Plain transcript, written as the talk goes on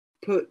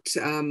put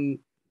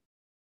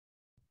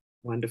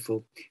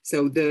wonderful.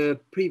 So the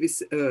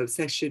previous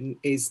session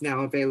is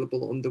now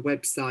available on the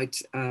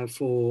website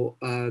for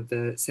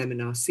the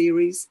seminar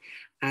series.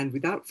 And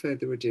without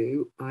further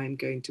ado, I'm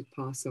going to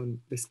pass on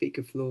the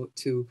speaker floor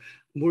to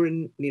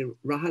Muireann Ní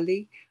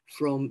Raghallaigh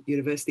from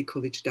University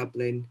College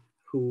Dublin,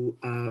 who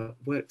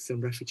works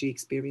on refugee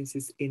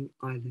experiences in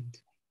Ireland.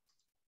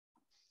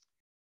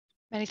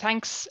 Many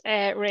thanks,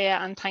 Rhea,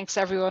 and thanks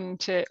everyone,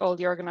 to all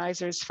the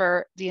organisers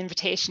for the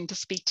invitation to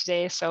speak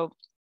today. So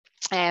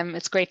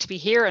it's great to be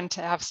here and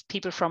to have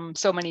people from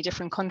so many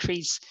different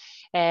countries.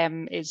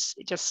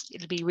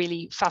 It'll be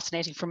really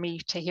fascinating for me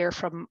to hear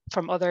from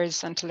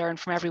others and to learn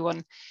from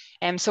everyone.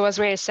 So as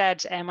Rhea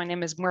said, my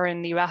name is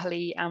Muireann Ní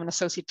Raghallaigh. I'm an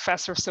Associate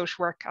Professor of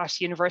Social Work at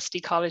University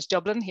College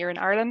Dublin here in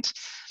Ireland.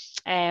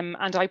 And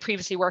I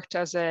previously worked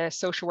as a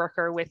social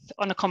worker with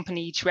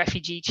unaccompanied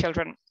refugee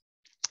children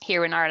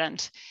here in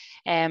Ireland.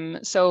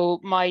 So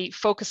my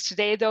focus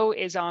today, though,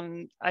 is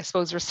on, I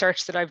suppose,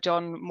 research that I've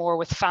done more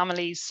with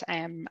families,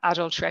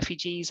 adult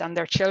refugees and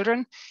their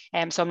children.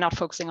 So I'm not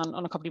focusing on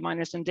unaccompanied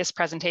minors in this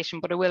presentation,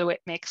 but I will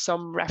make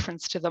some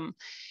reference to them.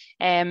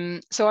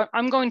 So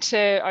I'm going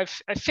to,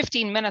 I've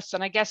 15 minutes,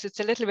 and I guess it's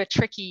a little bit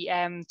tricky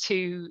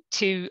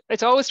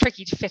it's always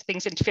tricky to fit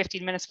things into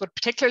 15 minutes, but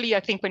particularly I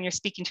think when you're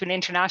speaking to an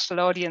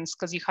international audience,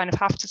 because you kind of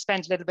have to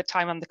spend a little bit of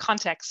time on the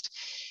context.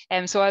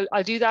 So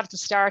I'll do that at the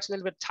start, a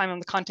little bit of time on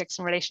the context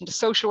in relation to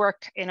social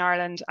work in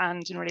Ireland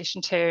and in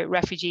relation to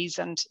refugees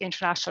and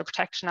international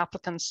protection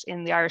applicants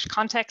in the Irish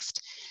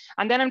context.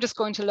 And then I'm just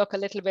going to look a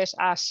little bit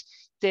at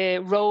the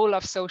role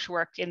of social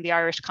work in the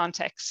Irish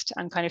context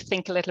and kind of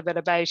think a little bit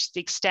about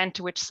the extent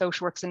to which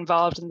social work is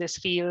involved in this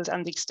field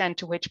and the extent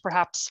to which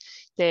perhaps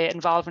the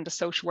involvement of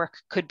social work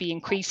could be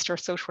increased, or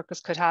social workers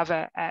could have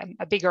a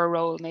bigger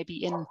role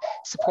maybe in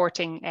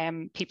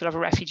supporting people of a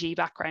refugee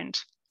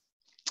background.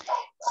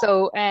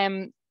 So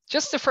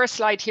just the first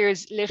slide here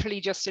is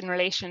literally just in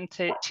relation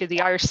to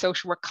the Irish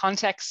social work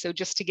context. So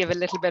just to give a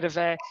little bit of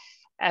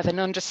an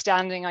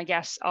understanding, I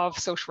guess, of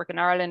social work in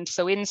Ireland.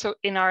 So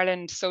in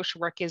Ireland, social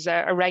work is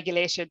a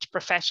regulated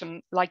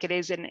profession, like it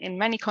is in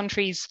many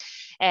countries.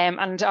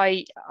 And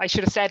I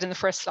should have said in the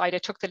first slide, I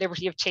took the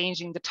liberty of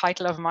changing the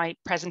title of my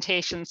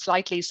presentation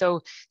slightly.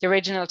 So the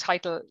original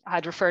title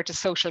had referred to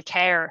social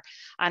care.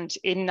 And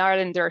in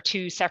Ireland, there are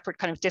two separate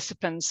kind of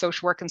disciplines,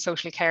 social work and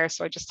social care.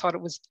 So I just thought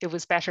it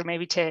was better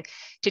maybe to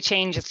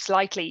change it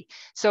slightly.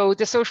 So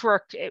the social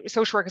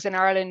workers in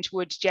Ireland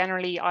would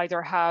generally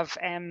either have,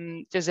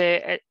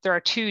 there are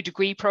 2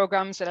 degree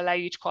programs that allow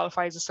you to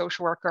qualify as a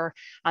social worker,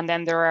 and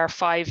then there are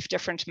 5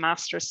 different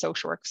masters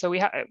social work. So we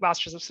have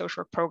masters of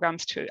social work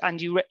programs too,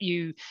 and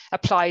you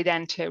apply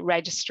then to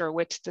register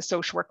with the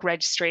Social Work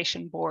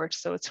Registration Board,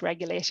 so it's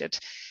regulated.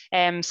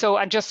 And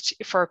just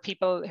for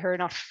people who are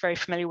not very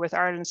familiar with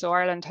Ireland, so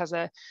Ireland has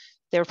the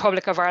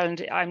Republic of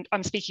Ireland,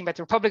 I'm speaking about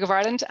the Republic of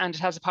Ireland, and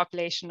it has a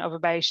population of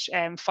about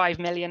 5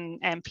 million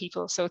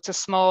people. So it's a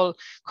small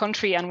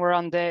country, and we're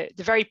on the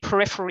very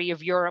periphery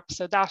of Europe.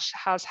 So that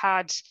has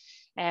had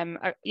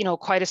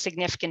quite a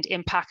significant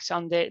impact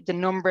on the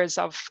numbers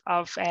of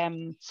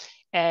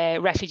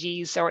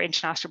refugees or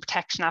international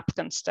protection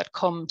applicants that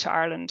come to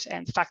Ireland,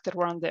 and the fact that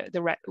we're on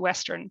the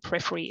western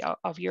periphery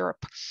of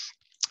Europe.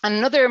 And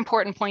another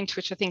important point,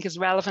 which I think is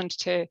relevant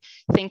to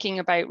thinking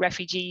about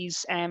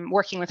refugees and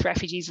working with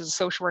refugees as a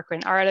social worker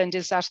in Ireland,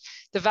 is that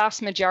the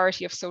vast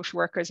majority of social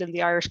workers in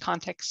the Irish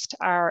context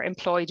are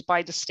employed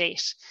by the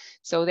state.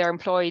 So they're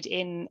employed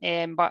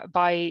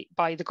by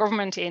the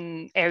government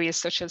in areas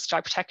such as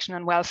child protection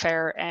and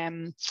welfare,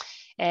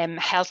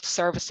 health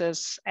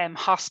services,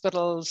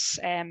 hospitals,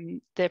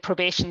 the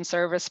probation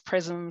service,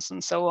 prisons,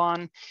 and so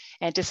on,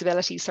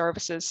 disability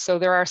services. So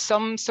there are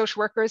some social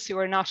workers who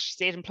are not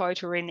state employed,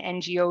 who are in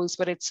NGOs,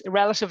 but it's a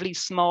relatively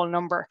small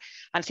number.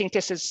 And I think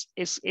this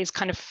is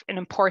kind of an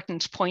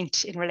important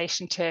point in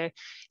relation to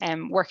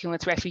working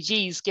with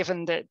refugees,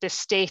 given that the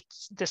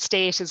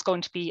state is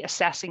going to be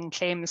assessing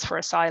claims for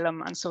asylum,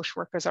 and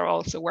social workers are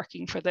also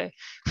working for the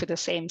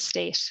same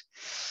state.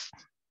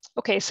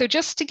 Okay, so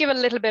just to give a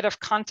little bit of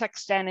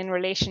context then in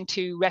relation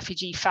to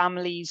refugee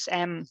families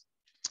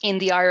in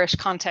the Irish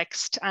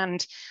context,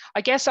 and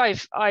I guess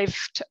I've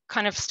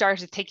kind of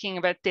started thinking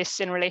about this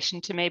in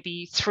relation to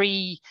maybe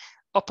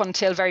up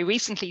until very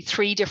recently,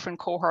 3 different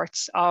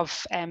cohorts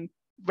of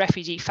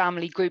refugee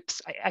family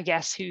groups, I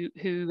guess, who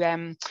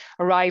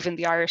arrive in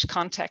the Irish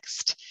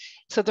context.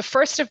 So the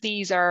first of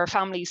these are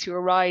families who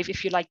arrive,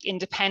 if you like,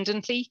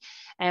 independently.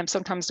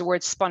 Sometimes the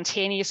word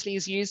spontaneously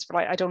is used,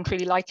 but I don't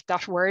really like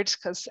that word,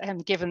 because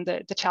given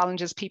the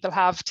challenges people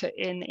have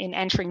in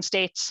entering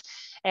states.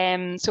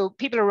 So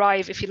people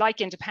arrive, if you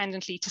like,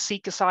 independently to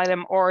seek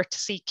asylum, or to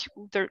seek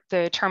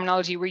the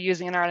terminology we're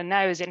using in Ireland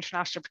now is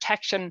international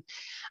protection.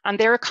 And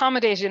they're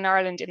accommodated in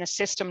Ireland in a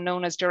system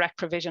known as direct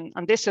provision.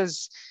 And this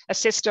is a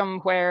system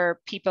where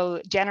people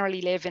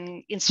generally live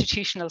in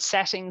institutional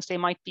settings. They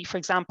might be, for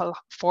example,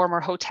 former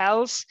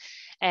hotels.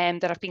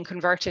 that have been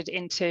converted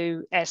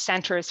into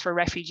centres for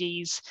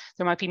refugees.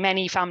 There might be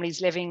many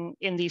families living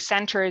in these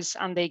centres,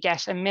 and they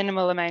get a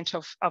minimal amount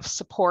of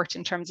support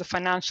in terms of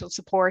financial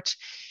support.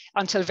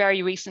 Until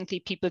very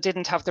recently, people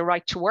didn't have the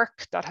right to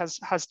work. That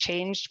has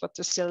changed, but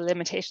there's still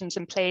limitations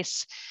in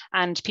place.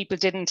 And people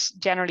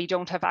generally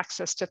don't have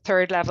access to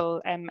third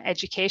level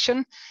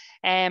education.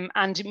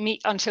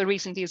 Until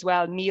recently as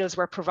well, meals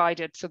were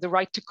provided. So the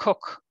right to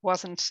cook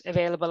wasn't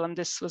available. And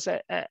this was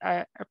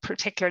a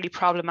particularly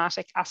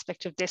problematic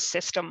aspect of this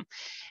system.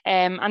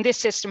 And this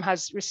system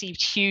has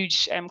received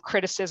huge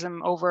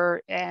criticism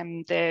over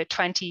the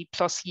 20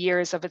 plus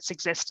years of its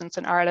existence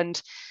in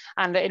Ireland.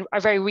 And a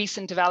very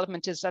recent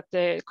development is that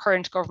the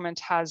current government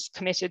has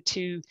committed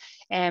to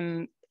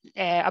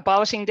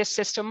abolishing this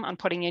system and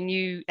putting a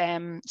new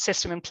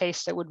system in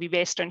place that would be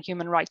based on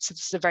human rights. So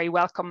this is a very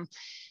welcome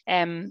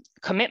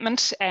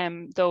commitment,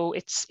 though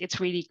it's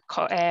really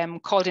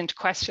called into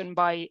question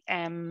by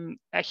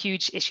a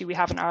huge issue we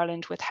have in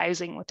Ireland with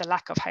housing, with the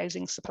lack of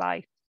housing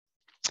supply.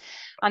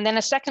 And then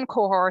a second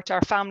cohort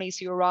are families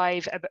who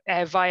arrive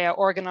via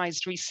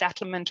organised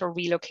resettlement or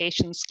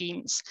relocation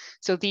schemes.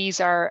 So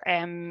these are,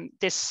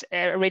 this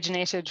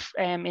originated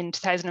in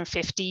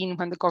 2015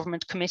 when the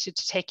government committed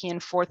to taking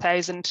in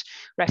 4,000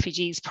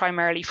 refugees,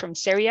 primarily from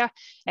Syria,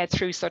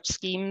 through such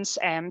schemes.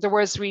 There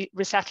was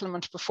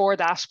resettlement before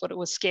that, but it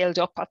was scaled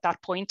up at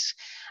that point.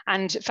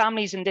 And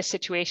families in this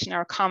situation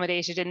are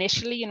accommodated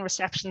initially in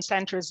reception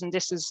centres, and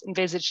this is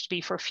envisaged to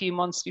be for a few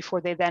months before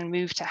they then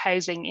move to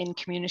housing in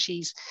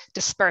communities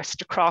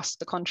dispersed across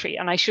the country.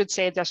 And I should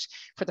say that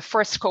for the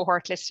first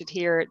cohort listed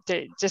here,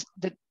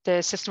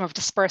 the system of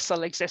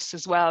dispersal exists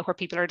as well, where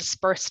people are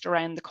dispersed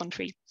around the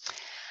country.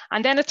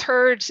 And then a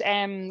third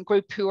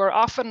group who are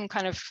often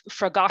kind of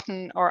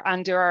forgotten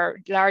and are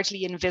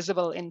largely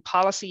invisible in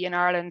policy in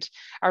Ireland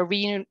are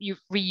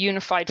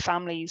reunified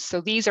families.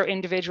 So these are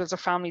individuals or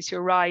families who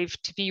arrive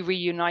to be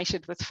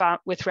reunited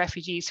with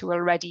refugees who are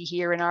already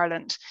here in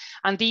Ireland.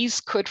 And these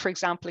could, for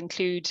example,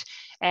 include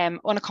an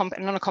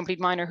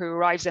unaccompanied minor who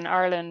arrives in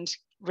Ireland,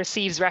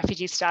 receives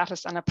refugee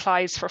status and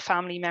applies for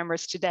family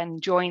members to then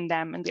join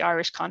them in the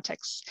Irish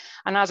context.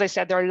 And as I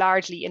said, they're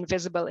largely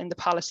invisible in the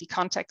policy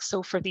context.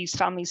 So for these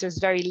families, there's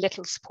very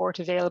little support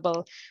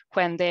available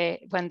when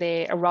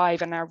they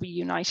arrive and are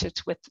reunited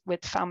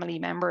with family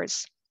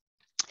members.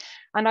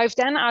 And I've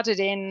then added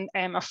in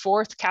a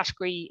fourth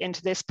category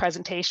into this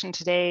presentation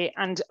today.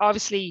 And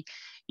obviously,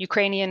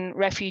 Ukrainian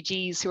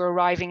refugees who are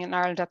arriving in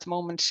Ireland at the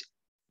moment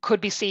could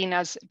be seen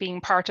as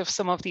being part of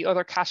some of the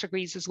other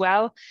categories as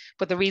well.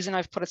 But the reason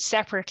I've put it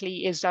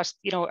separately is that,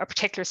 you know, a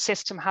particular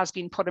system has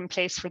been put in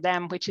place for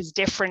them, which is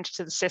different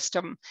to the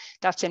system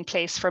that's in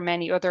place for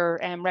many other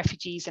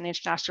refugees and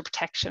international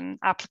protection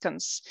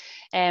applicants.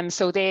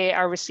 So they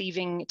are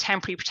receiving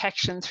temporary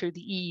protection through the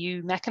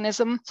EU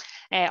mechanism.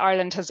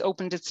 Ireland has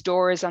opened its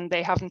doors and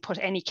they haven't put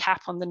any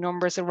cap on the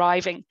numbers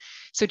arriving.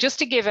 So just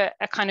to give a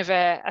kind of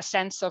a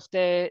sense of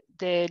the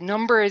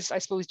numbers, I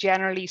suppose,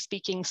 generally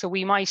speaking, so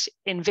we might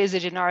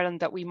envisage in Ireland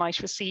that we might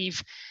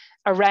receive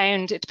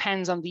around, it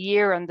depends on the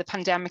year, and the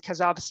pandemic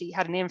has obviously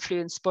had an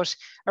influence, but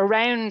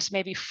around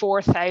maybe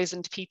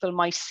 4,000 people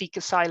might seek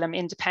asylum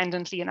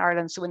independently in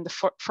Ireland, so in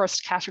the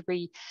first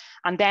category.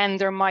 And then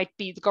there might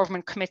be, the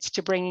government commits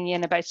to bringing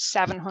in about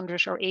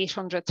 700 or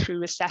 800 through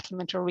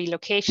resettlement or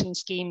relocation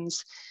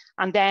schemes.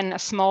 And then a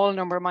small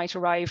number might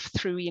arrive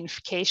through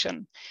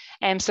reunification.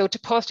 So to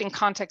put in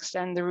context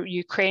then the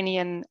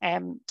Ukrainian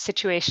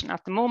situation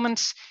at the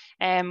moment,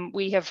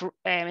 we have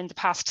in the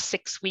past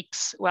 6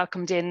 weeks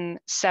welcomed in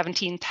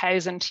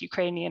 17,000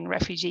 Ukrainian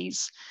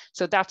refugees.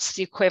 So that's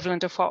the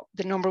equivalent of what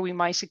the number we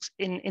might,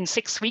 in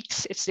 6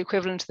 weeks, it's the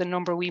equivalent to the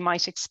number we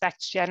might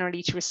expect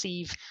generally to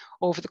receive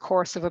over the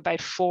course of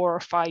about 4 or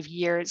 5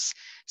 years.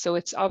 So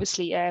it's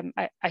obviously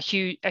a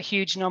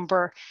huge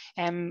number,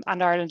 and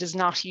Ireland is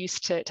not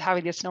used to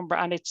having this number.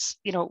 And it's,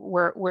 you know,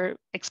 we're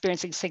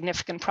experiencing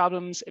significant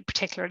problems,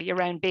 particularly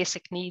around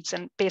basic needs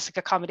and basic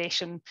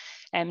accommodation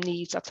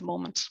needs at the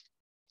moment.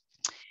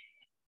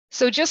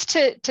 So just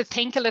to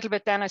think a little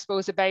bit then, I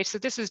suppose, about, so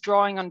this is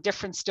drawing on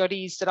different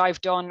studies that I've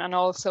done and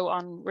also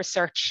on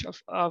research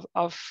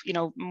of you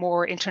know,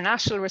 more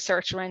international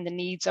research around the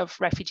needs of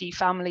refugee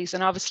families.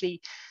 And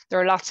obviously there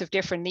are lots of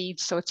different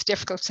needs, so it's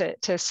difficult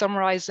to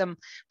summarize them.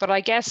 But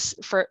I guess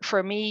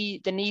for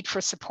me, the need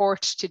for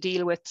support to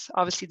deal with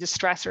obviously the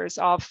stressors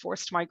of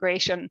forced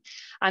migration,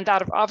 and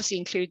that obviously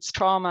includes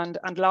trauma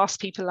and loss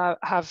people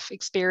have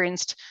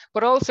experienced,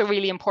 but also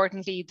really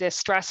importantly, the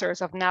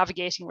stressors of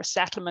navigating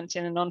resettlement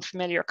in an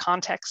unfamiliar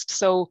context.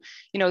 So,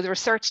 you know, the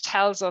research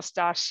tells us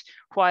that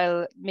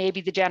while maybe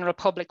the general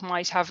public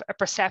might have a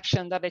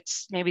perception that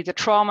it's maybe the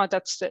trauma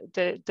that's to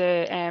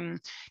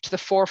the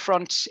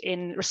forefront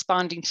in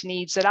responding to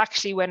needs, that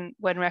actually when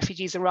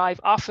refugees arrive,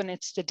 often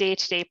it's the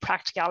day-to-day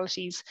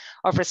practicalities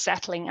of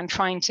resettling and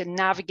trying to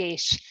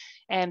navigate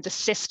the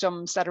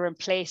systems that are in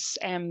place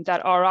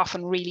that are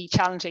often really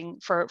challenging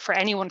for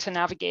anyone to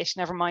navigate,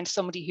 never mind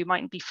somebody who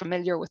mightn't be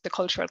familiar with the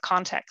cultural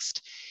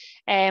context.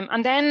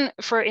 And then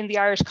in the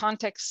Irish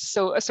context,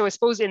 so I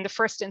suppose in the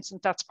first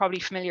instance, that's probably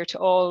familiar to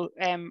all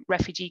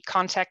refugee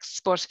contexts,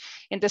 but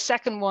in the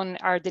second one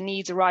are the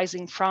needs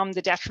arising from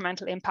the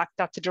detrimental impact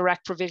that the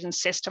direct provision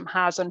system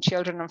has on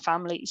children and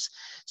families.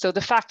 So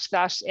the fact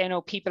that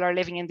people are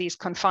living in these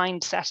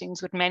confined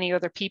settings with many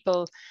other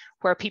people,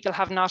 where people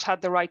have not had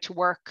the right to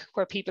work,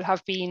 where people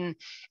have been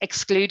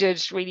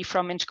excluded really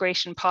from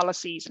integration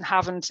policies and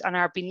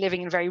are been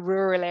living in very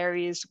rural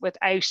areas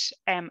without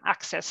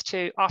access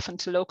to often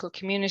to local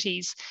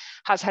communities,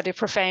 has had a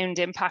profound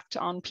impact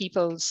on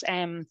people's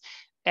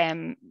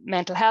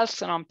mental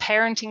health and on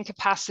parenting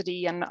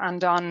capacity and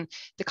on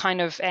the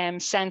kind of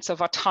sense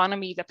of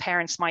autonomy that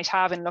parents might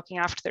have in looking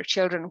after their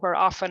children, where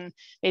often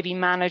maybe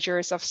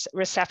managers of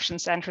reception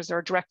centres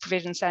or direct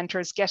provision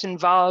centres get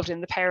involved in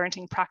the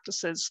parenting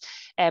practices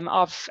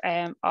of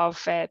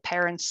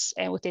parents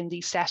within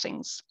these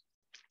settings.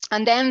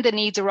 And then the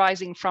needs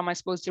arising from, I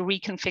suppose, the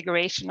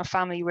reconfiguration of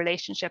family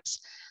relationships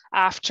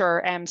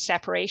after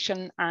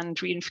separation and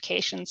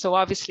reunification. So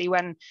obviously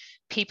when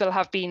people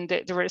have been,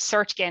 the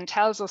research again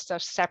tells us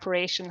that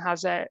separation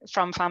has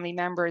from family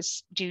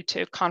members due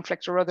to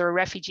conflict or other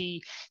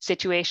refugee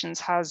situations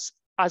has,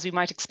 as we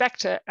might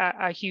expect,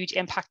 a huge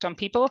impact on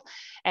people.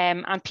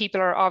 And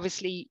people are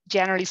obviously,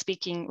 generally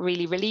speaking,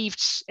 really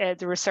relieved,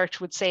 the research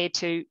would say,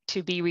 to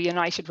be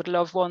reunited with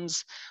loved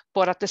ones.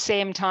 But at the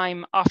same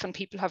time, often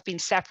people have been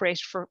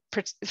separated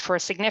for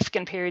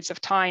significant periods of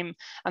time.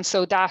 And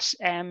so that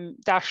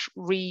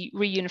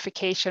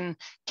reunification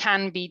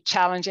can be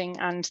challenging,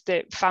 and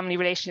the family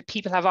relationship,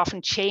 people have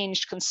often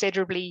changed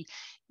considerably.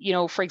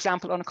 For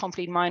example,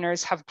 unaccompanied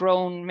minors have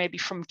grown maybe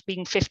from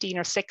being 15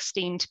 or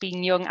 16 to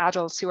being young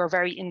adults who are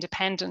very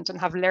independent and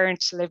have learned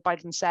to live by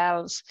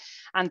themselves.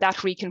 And that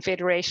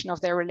reconfiguration of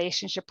their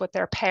relationship with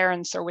their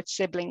parents or with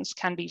siblings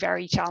can be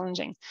very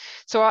challenging.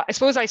 So I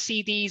suppose I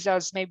see these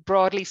as, maybe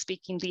broadly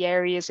speaking, the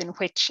areas in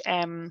which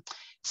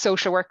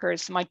social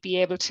workers might be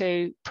able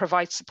to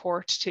provide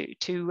support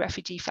to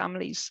refugee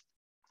families.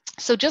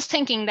 So just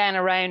thinking then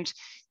around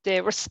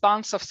the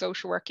response of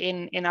social work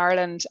in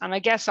Ireland, and I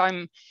guess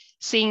I'm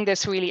seeing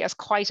this really as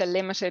quite a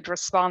limited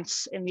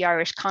response in the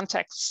Irish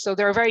context. So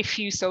there are very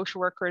few social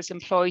workers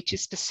employed to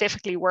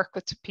specifically work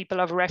with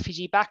people of a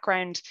refugee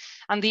background.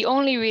 And the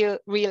only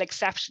real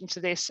exception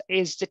to this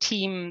is the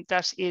team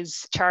that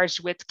is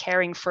charged with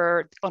caring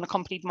for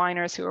unaccompanied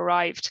minors who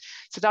arrived.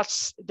 So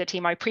that's the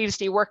team I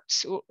previously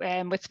worked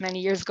with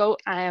many years ago.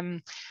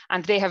 And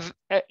they have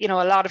a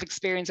lot of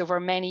experience over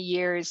many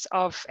years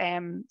of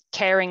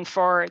caring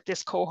for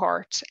this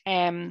cohort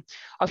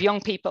of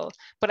young people.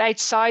 But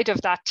outside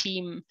of that team,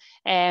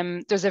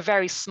 there's a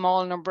very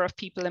small number of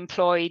people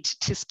employed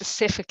to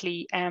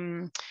specifically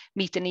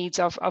meet the needs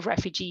of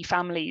refugee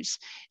families.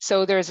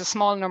 So there's a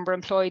small number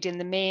employed in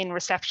the main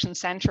reception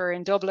centre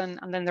in Dublin,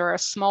 and then there are a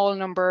small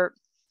number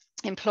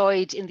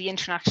employed in the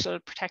International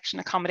Protection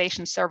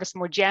Accommodation Service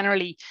more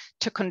generally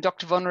to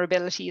conduct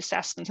vulnerability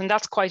assessments. And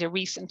that's quite a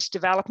recent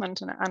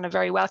development and a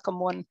very welcome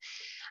one.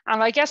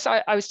 And I guess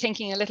I was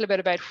thinking a little bit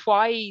about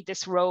why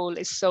this role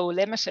is so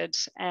limited.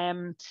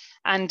 And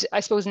I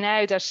suppose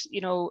now that,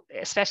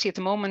 especially at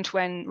the moment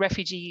when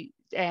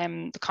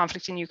the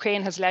conflict in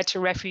Ukraine has led to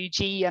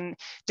refugee and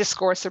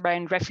discourse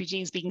around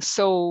refugees being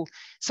so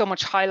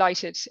much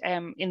highlighted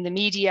in the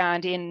media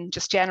and in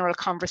just general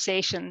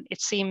conversation,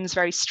 it seems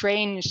very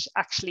strange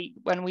actually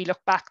when we look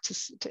back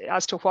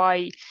as to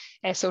why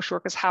social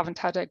workers haven't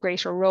had a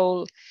greater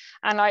role.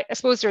 And I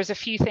suppose there's a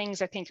few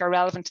things I think are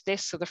relevant to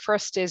this. So the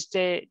first is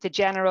the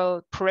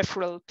general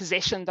peripheral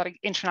position that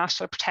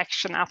international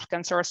protection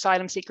applicants or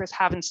asylum seekers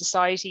have in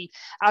society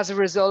as a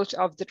result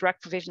of the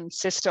direct provision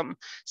system.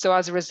 So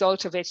as a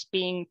result of it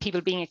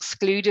people being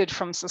excluded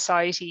from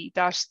society,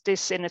 that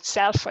this in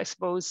itself, I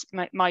suppose,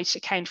 might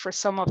account for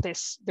some of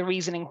the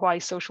reasoning why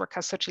social work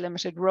has such a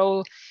limited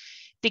role.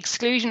 The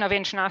exclusion of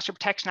international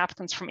protection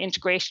applicants from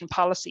integration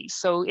policies.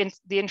 So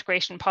the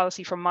integration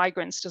policy for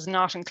migrants does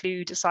not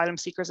include asylum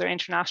seekers or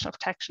international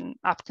protection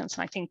applicants.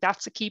 And I think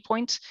that's a key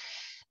point.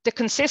 The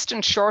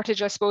consistent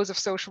shortage, I suppose, of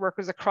social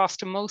workers across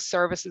to most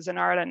services in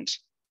Ireland.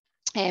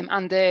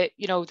 And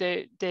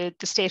the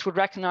state would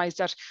recognise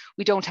that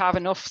we don't have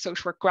enough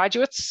social work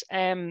graduates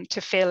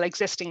to fill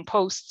existing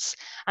posts,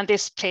 and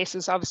this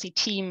places obviously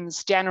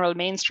teams, general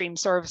mainstream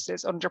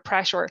services under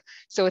pressure.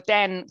 So it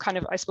then kind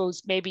of, I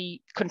suppose,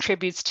 maybe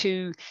contributes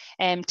to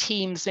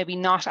teams maybe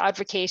not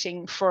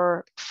advocating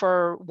for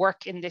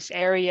work in this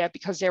area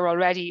because they're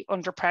already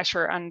under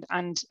pressure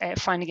and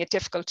finding it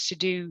difficult to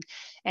do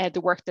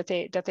the work that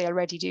they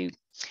already do.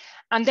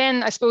 And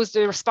then I suppose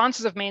the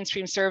responses of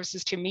mainstream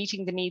services to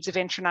meeting the needs of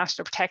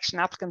international protection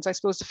applicants, I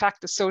suppose the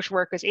fact that social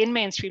workers in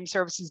mainstream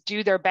services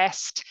do their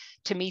best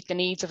to meet the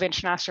needs of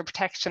international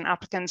protection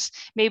applicants,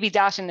 maybe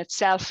that in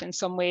itself in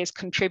some ways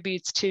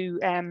contributes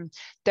to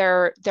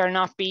there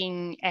not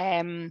being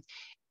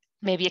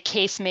maybe a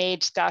case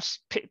made that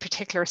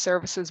particular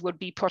services would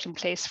be put in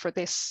place for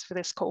this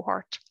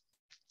cohort.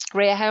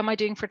 Rhea, how am I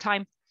doing for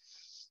time?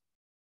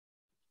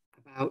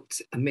 about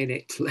a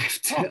minute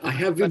left. Oh, I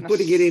have been goodness.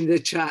 putting it in the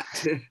chat.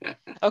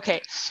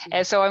 Okay,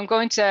 so I'm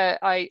going to,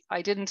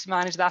 I didn't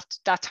manage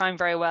that time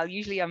very well.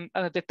 Usually I'm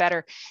a bit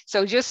better.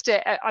 So just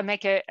I'll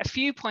make a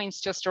few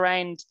points just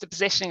around the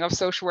positioning of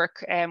social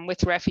work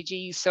with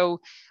refugees. So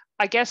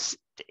I guess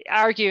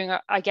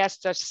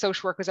that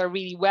social workers are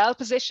really well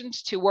positioned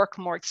to work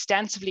more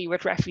extensively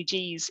with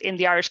refugees in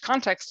the Irish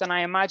context, and I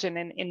imagine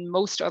in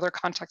most other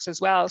contexts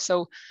as well.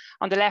 So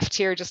on the left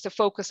here, just the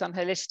focus on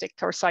holistic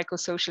or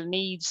psychosocial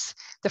needs,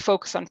 the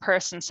focus on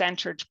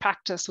person-centered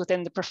practice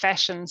within the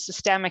profession,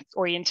 systemic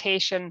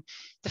orientation,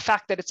 the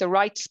fact that it's a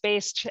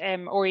rights-based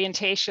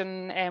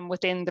orientation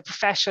within the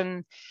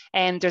profession,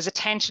 and there's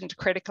attention to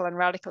critical and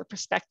radical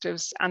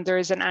perspectives, and there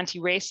is an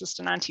anti-racist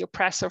and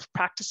anti-oppressive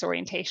practice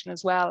orientation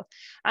as well.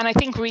 And I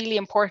think really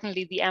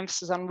importantly, the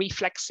emphasis on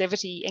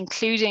reflexivity,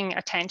 including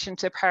attention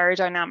to power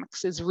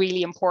dynamics, is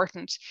really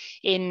important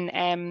in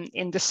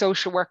the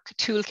social work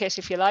toolkit,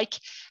 if you like,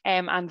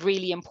 and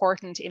really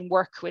important in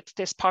work with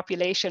this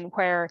population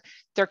where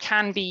there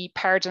can be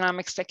power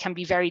dynamics that can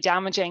be very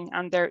damaging,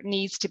 and there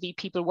needs to be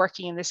people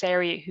working in this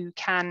area who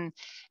can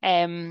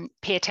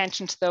pay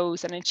attention to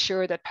those and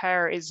ensure that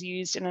power is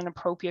used in an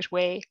appropriate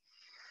way.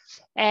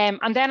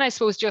 And then I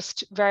suppose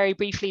just very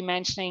briefly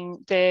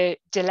mentioning the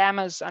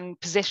dilemmas and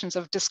positions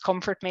of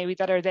discomfort maybe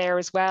that are there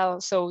as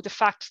well. So the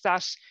fact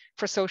that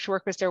for social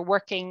workers,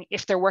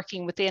 if they're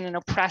working within an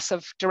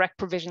oppressive direct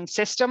provision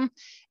system,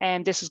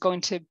 and this is going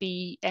to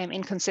be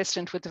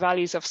inconsistent with the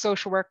values of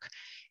social work.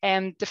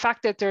 And the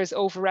fact that there's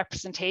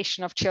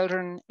overrepresentation of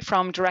children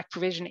from direct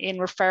provision in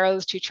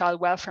referrals to child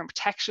welfare and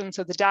protection.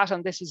 So the data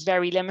on this is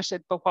very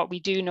limited, but what we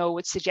do know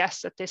would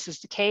suggest that this is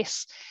the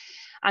case.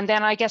 And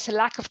then I guess a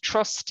lack of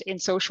trust in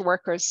social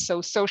workers.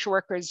 So social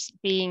workers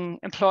being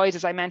employed,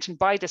 as I mentioned,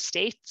 by the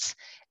state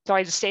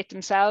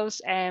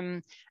themselves,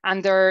 and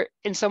they're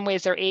in some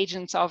ways they're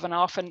agents of an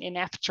often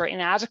inept or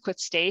inadequate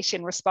state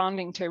in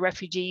responding to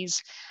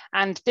refugees.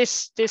 And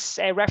this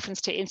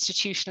reference to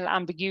institutional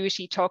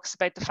ambiguity talks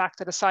about the fact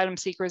that asylum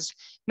seekers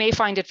may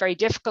find it very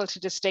difficult to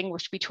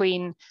distinguish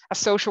between a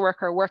social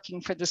worker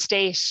working for the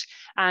state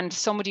and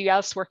somebody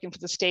else working for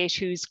the state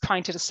who's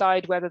trying to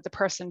decide whether the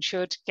person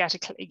should get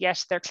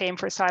their claim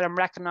for asylum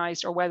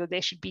recognised or whether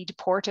they should be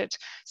deported.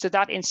 So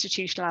that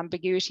institutional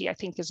ambiguity, I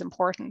think, is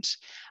important.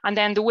 And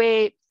then the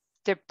way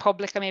the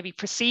public and maybe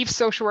perceived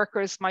social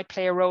workers might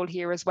play a role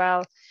here as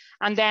well.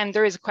 And then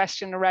there is a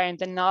question around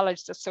the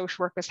knowledge that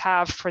social workers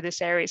have for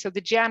this area. So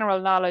the general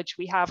knowledge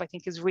we have, I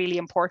think, is really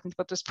important,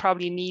 but there's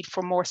probably a need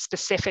for more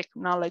specific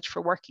knowledge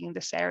for working in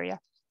this area.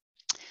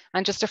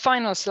 And just a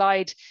final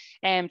slide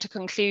to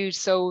conclude.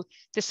 So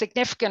the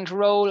significant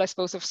role, I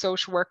suppose, of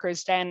social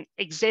workers then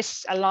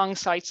exists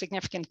alongside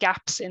significant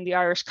gaps in the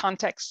Irish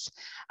context.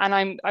 And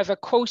I have a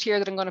quote here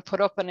that I'm going to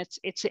put up, and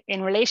it's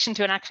in relation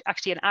to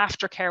actually an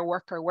aftercare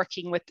worker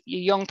working with a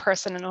young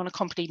person, an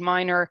unaccompanied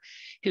minor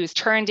who has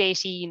turned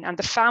 18, and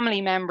the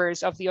family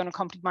members of the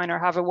unaccompanied minor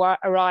have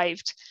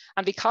arrived.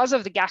 And because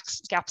of the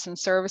gaps in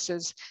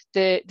services,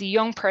 the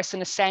young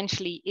person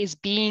essentially is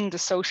being the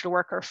social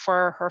worker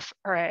for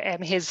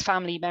his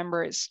family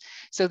members.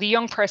 So the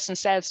young person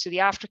says to the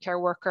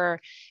aftercare worker,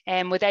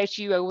 without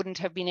you, I wouldn't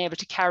have been able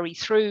to carry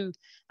through.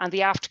 And the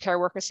aftercare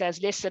worker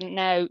says, listen,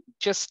 now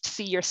just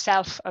see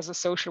yourself as a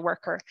social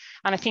worker.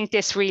 And I think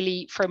this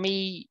really, for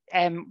me,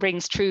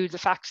 rings true the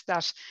fact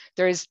that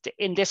there is,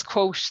 in this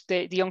quote,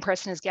 the young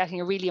person is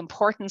getting a really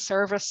important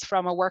service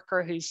from a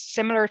worker who's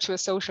similar to a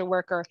social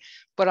worker.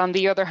 But on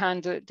the other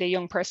hand, the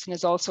young person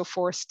is also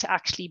forced to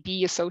actually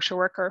be a social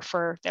worker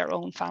for their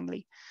own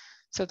family.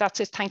 So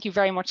that's it. Thank you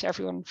very much,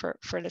 everyone,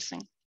 for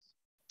listening.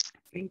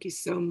 Thank you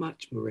so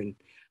much, Muireann.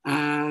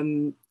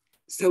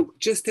 So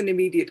just an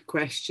immediate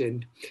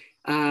question.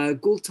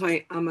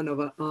 Gultai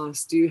Amanova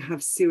asked, do you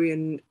have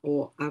Syrian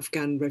or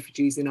Afghan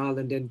refugees in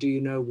Ireland, and do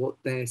you know what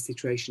their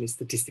situation is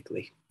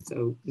statistically?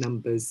 So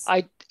numbers.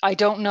 I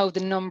don't know the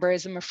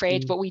numbers, I'm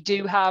afraid, but we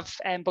do have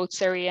both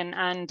Syrian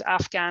and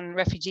Afghan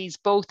refugees,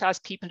 both as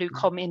people who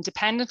come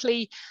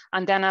independently.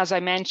 And then, as I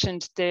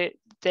mentioned,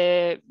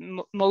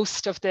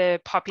 most of the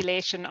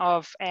population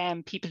of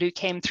people who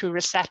came through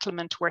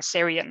resettlement were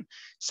Syrian.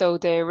 So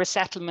the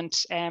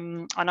resettlement,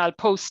 and I'll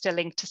post a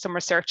link to some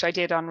research I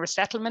did on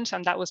resettlement,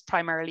 and that was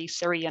primarily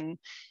Syrian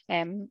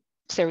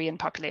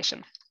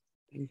population.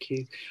 Thank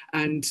you.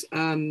 And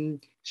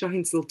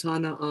Shaheen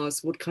Sultana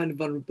asks, what kind of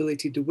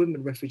vulnerability do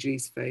women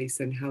refugees face,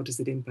 and how does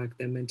it impact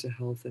their mental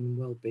health and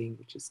well-being,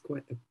 which is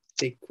quite a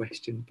big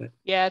question. But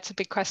yeah, it's a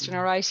big question.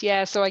 All right.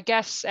 Yeah. So I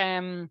guess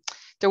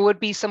there would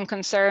be some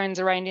concerns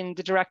around in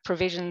the direct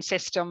provision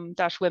system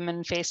that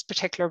women face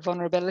particular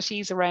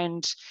vulnerabilities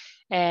around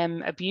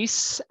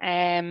abuse,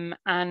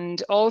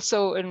 and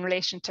also in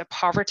relation to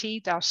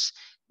poverty, that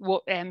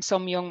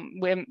some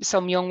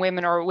young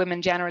women or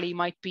women generally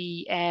might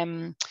be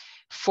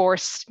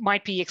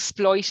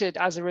exploited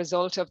as a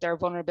result of their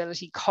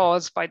vulnerability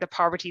caused by the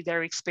poverty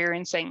they're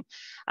experiencing.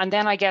 And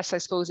then I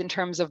suppose in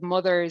terms of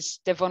mothers,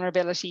 the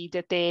vulnerability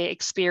that they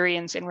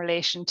experience in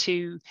relation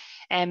to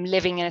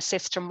living in a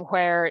system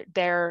where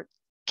their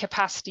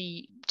capacity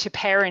to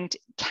parent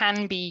can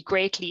be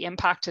greatly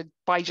impacted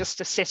by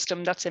just a system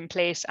that's in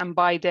place and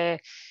by the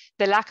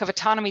lack of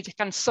autonomy that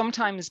can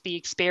sometimes be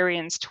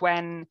experienced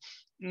when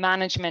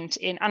management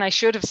and I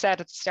should have said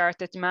at the start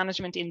that the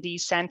management in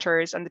these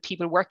centres and the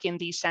people working in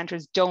these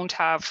centres don't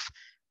have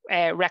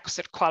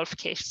requisite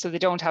qualifications. So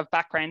they don't have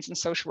backgrounds in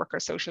social work or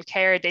social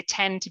care. They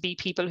tend to be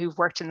people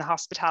who've worked in the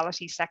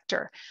hospitality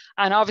sector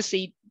and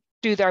obviously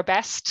do their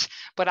best,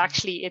 but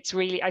actually it's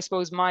really, I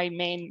suppose my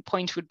main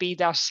point would be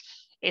that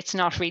it's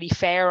not really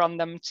fair on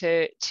them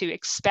to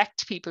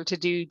expect people to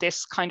do this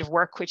kind of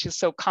work, which is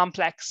so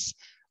complex,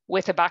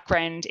 with a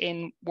background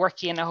in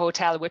working in a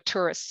hotel with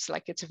tourists.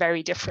 Like, it's a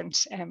very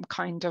different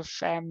kind of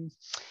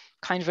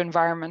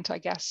environment, I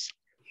guess.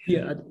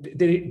 Yeah,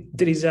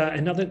 there is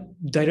another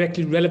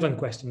directly relevant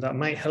question that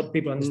might help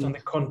people understand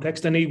the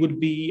context, and it would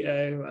be,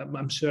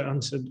 I'm sure,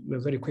 answered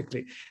very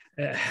quickly.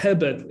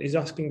 Herbert is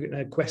asking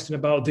a question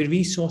about the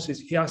resources.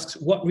 He asks,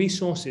 what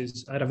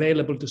resources are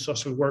available to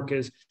social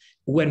workers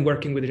when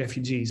working with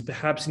refugees,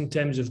 perhaps in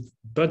terms of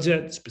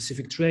budget,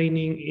 specific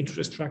training,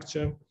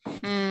 infrastructure?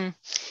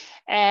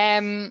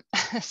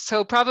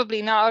 So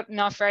probably not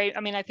very, I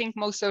mean, I think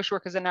most social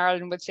workers in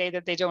Ireland would say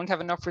that they don't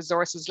have enough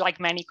resources, like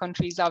many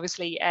countries,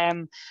 obviously.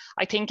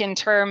 I think in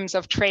terms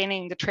of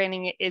training, the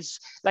training is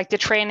like the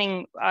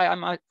training,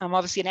 I'm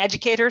obviously an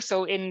educator.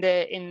 So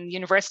in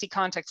university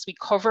context, we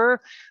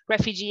cover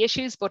refugee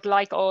issues, but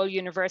like all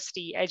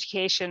university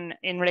education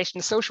in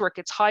relation to social work,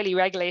 it's highly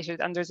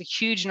regulated and there's a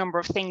huge number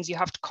of things you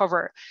have to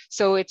cover.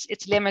 So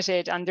it's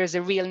limited and there's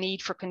a real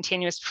need for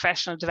continuous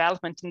professional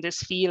development in this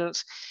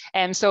field.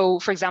 So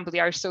for example, the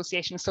Irish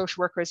Association of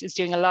Social Workers is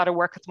doing a lot of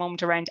work at the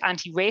moment around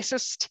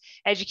anti-racist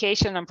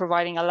education and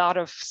providing a lot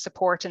of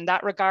support in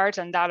that regard.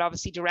 And that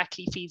obviously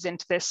directly feeds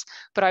into this.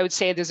 But I would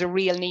say there's a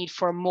real need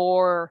for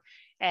more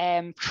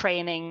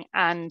training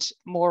and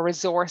more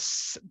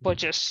resource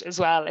budget as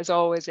well, is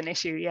always an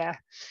issue. Yeah.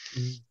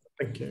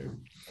 Thank you.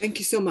 Thank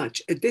you so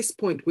much. At this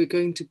point, we're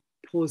going to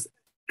pause,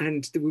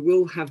 and we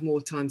will have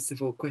more time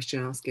for question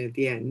and asking at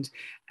the end.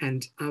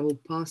 And I will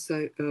pass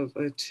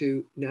over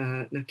to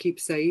Naqib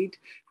Said,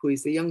 who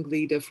is a young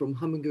leader from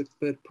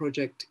Hummingbird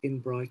Project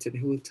in Brighton,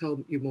 who will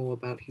tell you more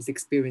about his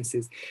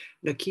experiences.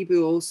 Naqib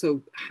will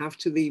also have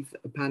to leave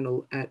the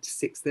panel at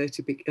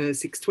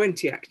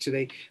 6:20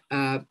 actually,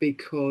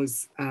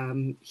 because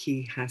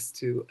he has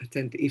to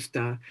attend the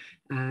iftar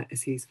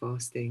as he's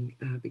fasting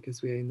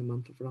because we're in the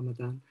month of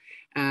Ramadan.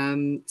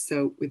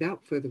 So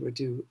without further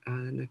ado,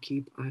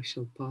 Naqib, I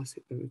shall pass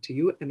it over to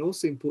you. And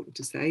also important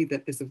to say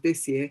that as of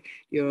this year,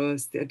 you're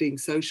studying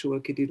social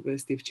work at the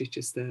University of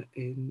Chichester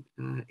in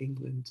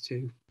England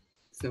too.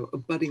 So a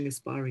budding,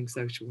 aspiring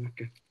social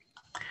worker.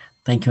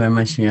 Thank you very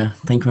much, Ria.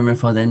 Thank you very much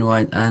for the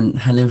invite. And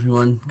hello,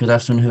 everyone. Good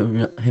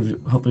afternoon.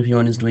 Hope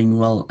everyone is doing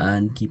well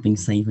and keeping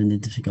safe in the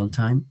difficult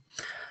time.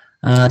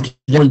 Today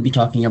we'll be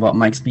talking about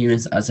my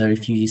experience as a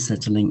refugee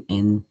settling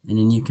in a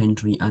new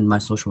country and my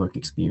social work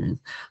experience.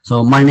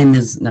 So my name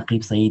is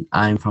Naqib Said.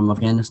 I'm from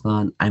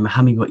Afghanistan. I'm a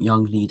Hummingbird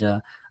Young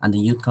Leader and a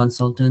youth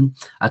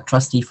consultant, a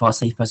trustee for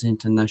Safe Passage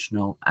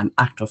International, an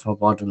actor for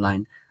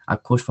Borderline, a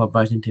coach for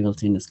Brighton Table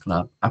Tennis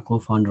Club, a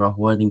co-founder of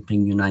Worthing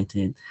Pink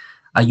United,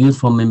 a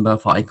youthful member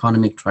for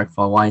Economic Track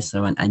for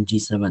Y7 and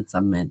G7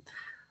 Summit,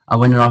 a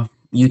winner of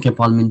UK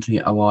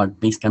Parliamentary Award,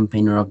 Best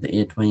Campaigner of the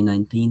Year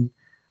 2019,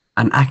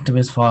 an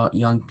activist for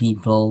young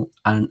people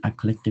and a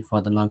collective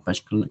for the Long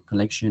Patch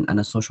Collection, and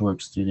a social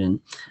work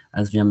student,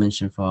 as we have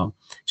mentioned, for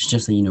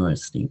Chichester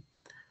University.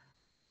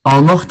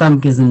 آموختم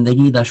که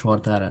زندگی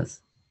دشوارتر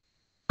است،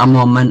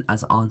 اما من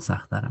از آن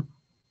سخت‌ترم.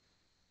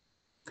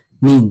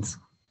 Means,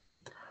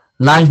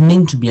 life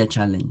meant to be a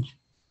challenge,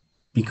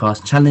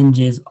 because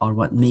challenges are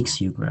what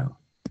makes you grow.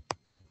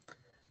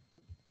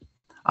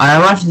 I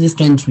arrived in this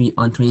country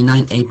on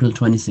 29 April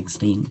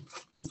 2016.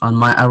 On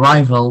my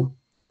arrival,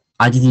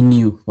 I didn't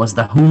know was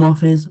the Home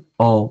Office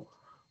or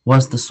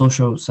was the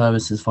social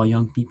services for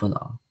young people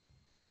are.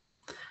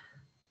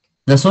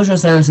 The social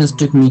services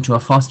took me to a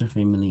foster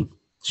family.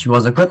 She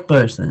was a good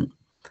person.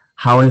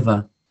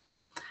 However,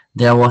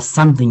 there was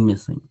something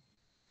missing.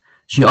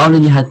 She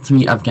already had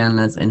 3 Afghan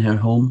lads in her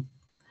home.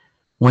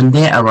 When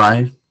they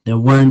arrived, they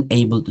weren't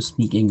able to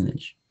speak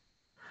English.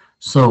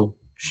 So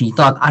she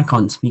thought I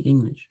can't speak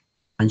English,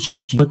 and she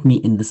put me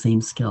in the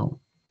same skill.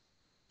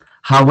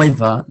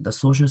 However, the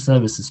social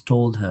services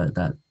told her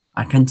that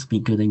I can't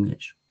speak good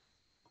English.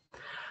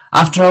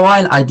 After a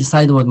while, I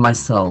decided with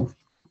myself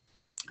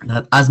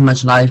that as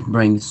much life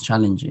brings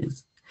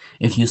challenges,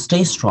 if you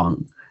stay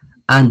strong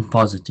and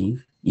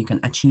positive, you can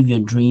achieve your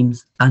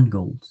dreams and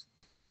goals.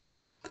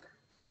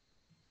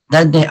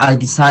 That day, I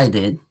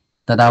decided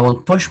that I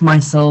will push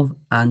myself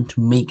and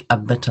to make a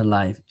better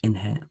life in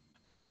here.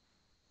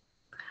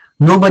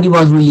 Nobody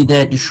was really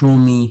there to show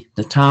me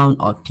the town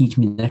or teach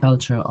me the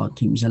culture or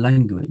teach me the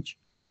language.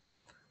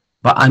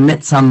 But I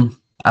met some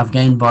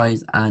Afghan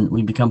boys and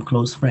we become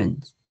close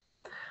friends.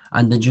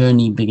 And the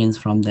journey begins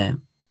from there.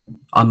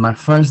 On my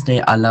first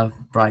day, I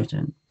loved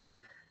Brighton.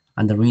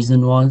 And the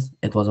reason was,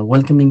 it was a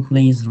welcoming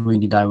place,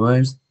 really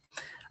diverse.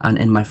 And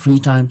in my free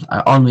times,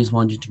 I always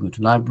wanted to go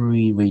to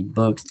library, read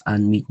books,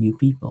 and meet new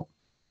people.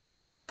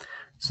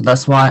 So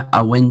that's why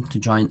I went to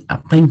join a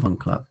ping pong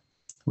club,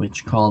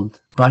 which called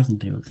Brighton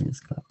Table Tennis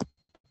Club.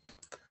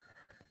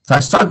 So I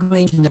started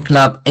going to the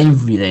club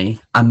every day.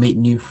 I made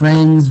new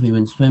friends. We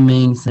went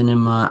swimming,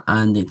 cinema,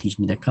 and they teach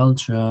me the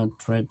culture,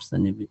 trips,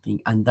 and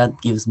everything. And that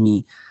gives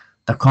me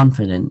the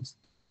confidence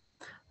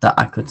that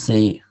I could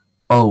say,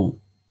 oh,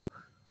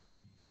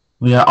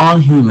 we are all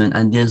human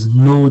and there's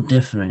no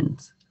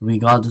difference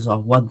regardless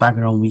of what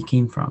background we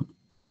came from.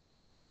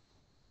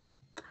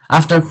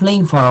 After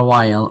playing for a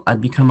while, I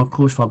became a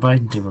coach for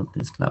Brighton Table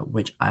Tennis Club,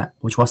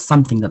 which was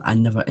something that I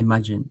never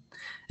imagined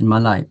in my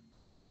life.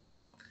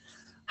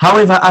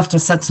 However, after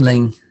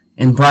settling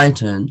in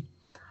Brighton,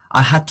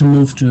 I had to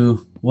move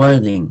to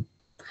Worthing,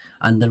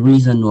 and the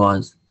reason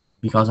was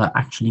because I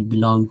actually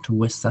belonged to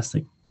West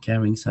Sussex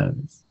Caring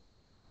Service.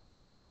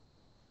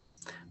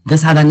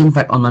 This had an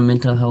impact on my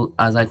mental health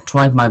as I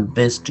tried my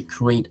best to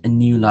create a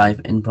new life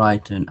in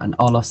Brighton, and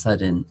all of a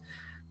sudden,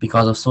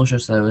 because of social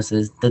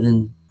services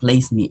didn't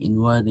place me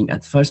in Worthing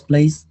at first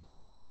place,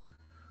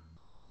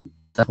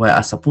 that's where I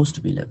was supposed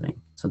to be living.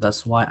 So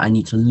that's why I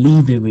need to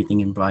leave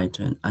everything in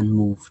Brighton and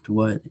move to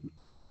Worthing.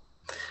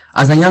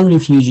 As a young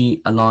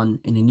refugee alone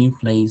in a new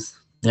place,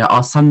 there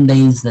are some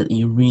days that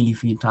you really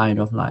feel tired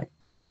of life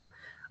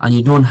and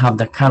you don't have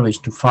the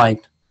courage to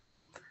fight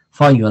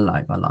for your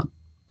life alone.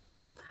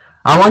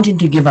 I wanted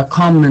to give an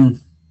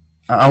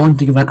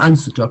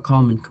answer to a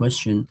common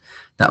question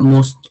that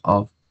most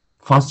of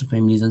foster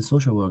families and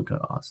social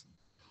workers ask.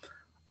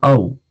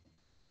 Oh,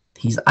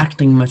 he's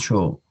acting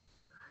mature.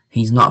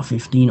 He's not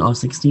 15 or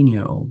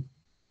 16-year-old.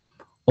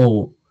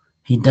 Oh,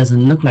 he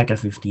doesn't look like a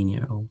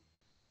 15-year-old.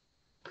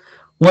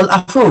 Well,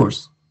 of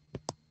course,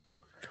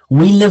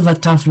 we live a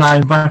tough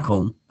life back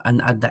home,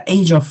 and at the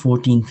age of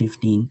 14,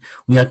 15,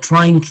 we are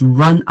trying to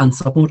run and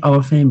support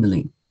our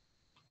family.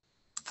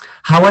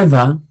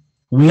 However,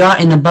 we are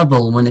in a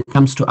bubble when it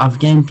comes to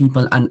Afghan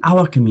people and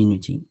our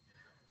community,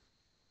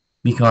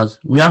 because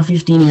we are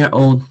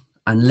 15-year-old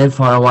and lived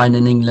for a while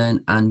in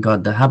England and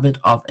got the habit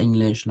of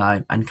English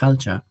life and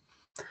culture.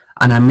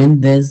 And I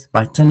meant this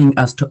by telling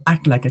us to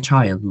act like a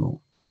child more.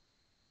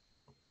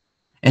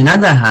 On the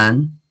other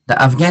hand,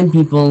 the Afghan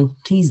people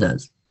tease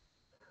us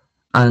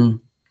and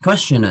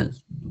question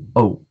us.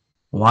 Oh,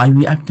 why are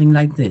we acting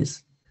like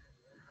this?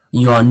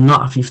 You are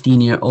not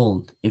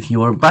 15-year-old. If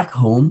you were back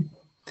home,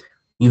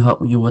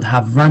 you would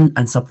have run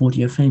and support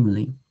your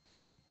family.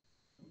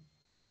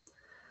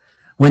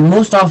 When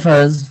most of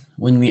us,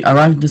 when we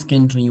arrive in this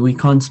country, we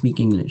can't speak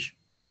English.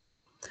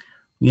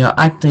 We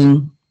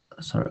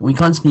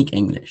can't speak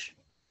English.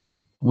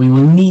 We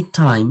will need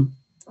time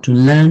to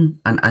learn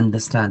and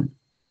understand.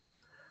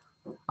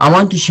 I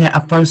want to share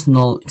a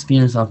personal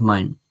experience of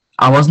mine.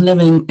 I was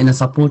living in a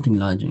supporting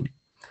lodging.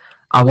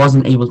 I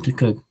wasn't able to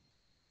cook.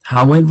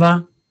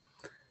 However,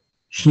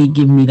 she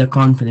gave me the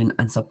confidence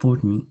and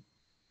support me.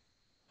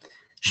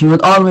 She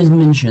would always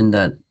mention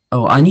that,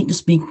 oh, I need to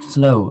speak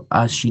slow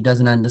as she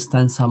doesn't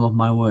understand some of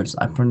my words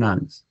I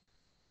pronounce.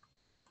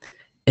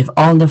 If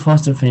all the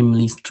foster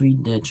families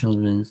treat their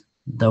children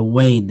the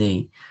way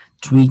they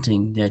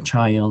treating their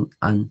child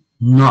and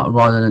not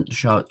rather than to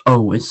shout,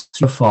 oh, it's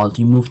your fault,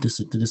 you moved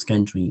to this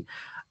country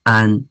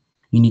and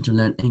you need to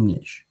learn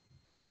English.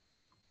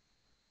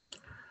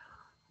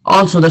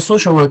 Also, the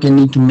social worker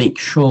need to make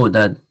sure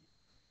that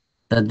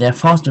their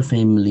foster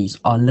families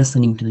are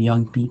listening to the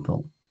young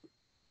people.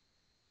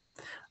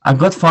 A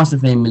good foster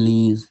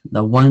family is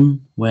the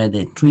one where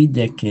they treat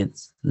their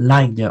kids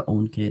like their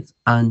own kids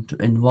and to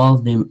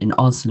involve them in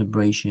all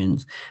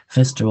celebrations,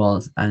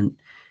 festivals, and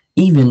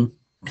even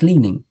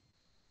cleaning.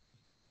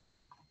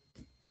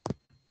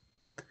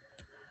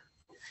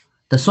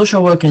 The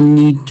social worker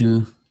need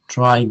to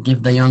try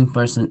give the young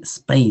person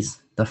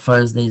space the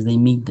first days they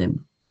meet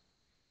them.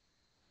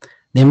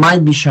 They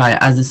might be shy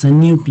as it's a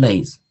new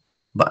place,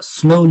 but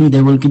slowly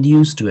they will get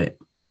used to it.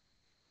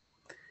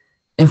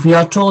 If we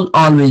are told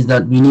always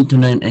that we need to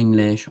learn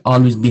English,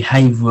 always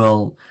behave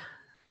well,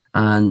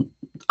 and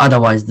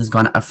otherwise this is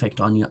going to affect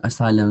on your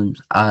asylums,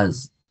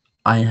 as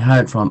I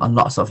heard from a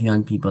lot of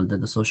young people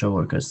that the social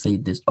workers say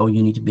this, oh,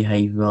 you need to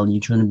behave well, you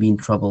shouldn't be in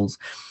troubles,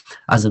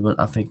 as it will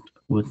affect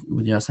with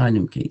your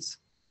asylum case.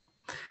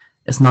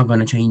 It's not going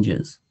to change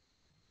us.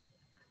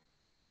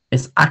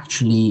 It's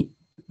actually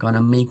going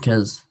to make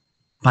us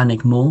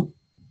panic more.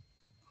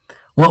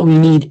 What we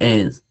need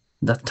is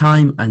the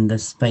time and the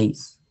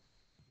space.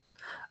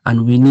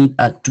 And we need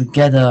a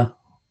together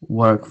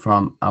work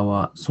from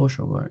our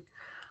social work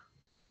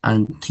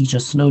and teach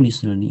us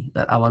slowly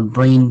that our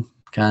brain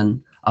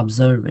can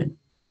observe it.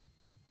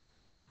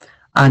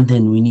 And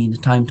then we need the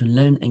time to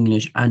learn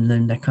English and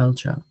learn the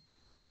culture.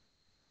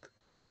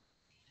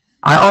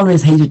 I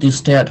always hated to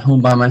stay at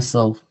home by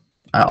myself.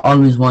 I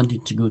always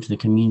wanted to go to the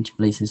community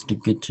places to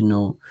get to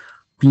know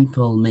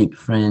people, make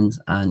friends,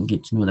 and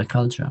get to know the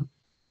culture.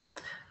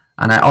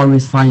 And I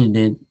always find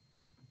it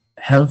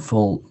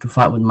helpful to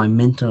fight with my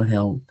mental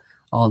health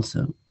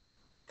also.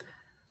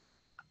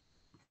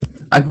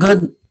 A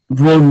good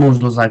role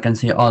models, I can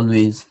say,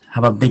 always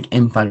have a big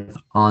impact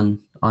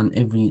on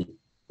every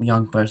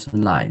young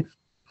person's life.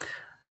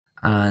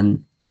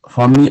 And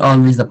for me,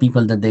 always the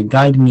people that they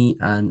guide me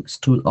and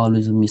stood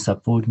always with me,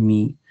 support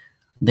me,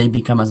 they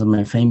become as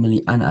my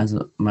family and as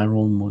my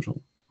role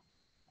model.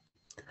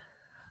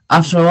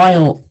 After a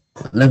while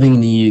living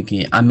in the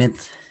UK, I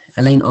met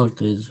Elaine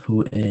Ortiz,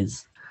 who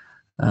is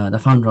the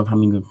founder of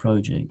Hummingbird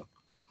Project.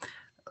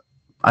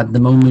 At the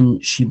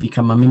moment, she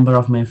became a member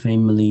of my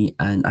family,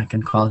 and I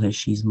can call her,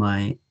 she's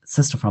my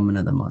sister from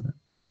another mother.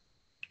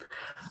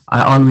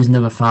 I always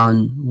never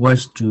found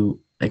words to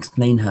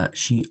explain her.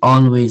 She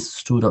always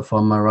stood up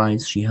for my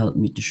rights. She helped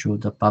me to show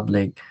the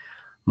public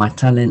my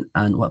talent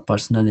and what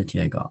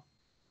personality I got.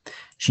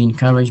 She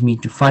encouraged me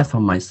to fight for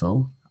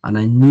myself, and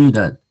I knew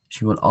that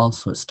she would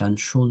also stand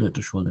shoulder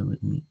to shoulder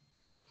with me.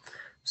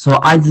 So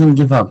I didn't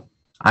give up.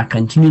 I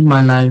continued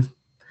my life,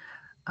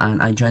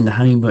 and I joined the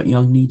Hummingbird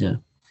Young Leader.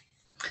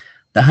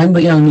 The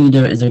Hummingbird Young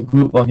Leader is a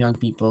group of young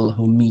people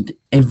who meet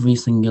every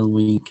single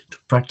week to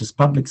practice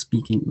public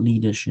speaking,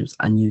 leaderships,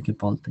 and UK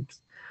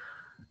politics.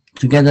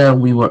 Together,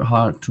 we work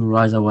hard to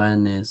raise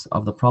awareness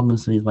of the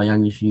problems faced by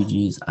young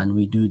refugees, and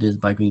we do this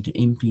by going to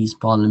MPs,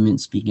 Parliament,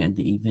 speaking at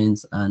the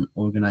events, and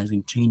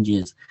organizing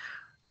changes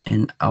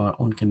in our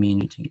own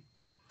community.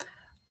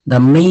 The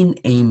main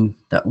aim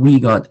that we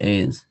got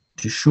is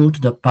to show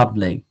to the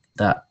public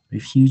that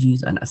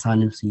refugees and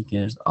asylum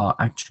seekers are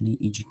actually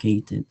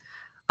educated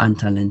and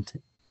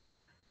talented.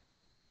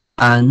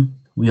 And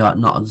we are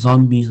not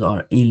zombies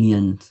or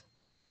aliens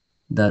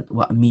that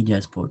what media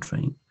is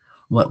portraying.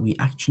 What we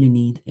actually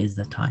need is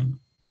the time.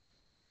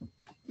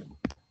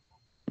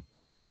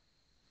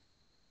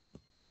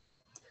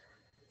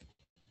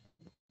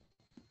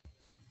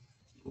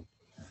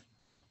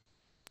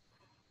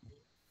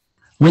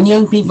 When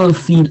young people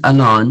feel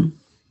alone,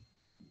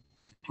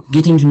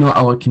 getting to know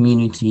our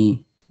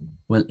community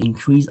will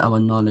increase our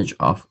knowledge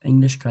of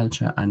English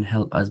culture and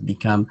help us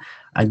become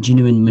a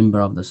genuine member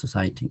of the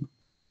society.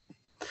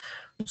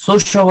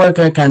 Social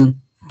worker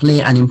can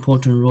play an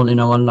important role in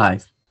our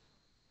life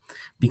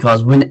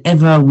because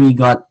whenever we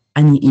got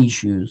any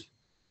issues,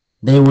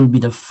 they will be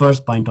the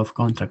first point of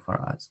contact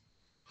for us.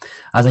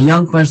 As a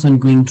young person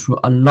going through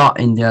a lot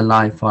in their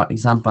life, for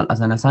example,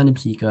 as an asylum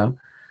seeker,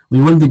 we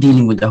will be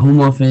dealing with the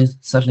Home Office,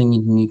 settling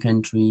in a new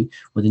country,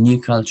 with a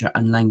new culture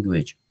and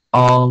language,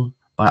 all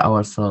by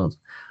ourselves,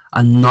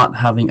 and not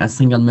having a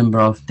single member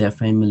of their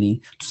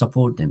family to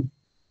support them.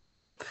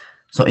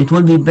 So it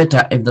will be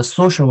better if the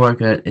social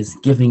worker is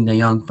giving the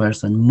young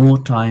person more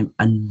time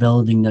and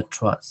building the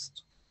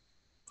trust.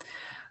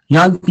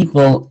 Young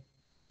people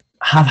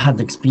have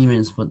had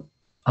experience with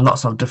a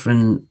lot of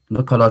different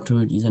local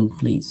authorities and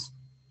police.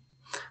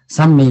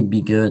 Some may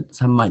be good,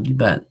 some might be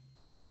bad.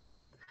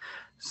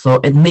 So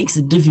it makes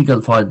it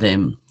difficult for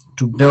them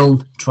to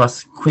build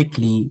trust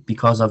quickly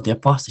because of their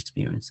past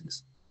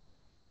experiences.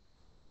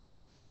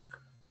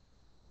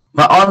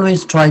 But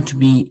always try to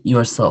be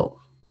yourself.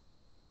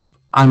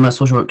 I'm a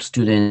social work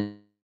student.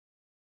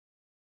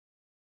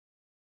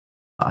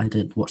 I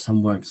did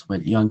some works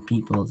with young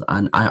people,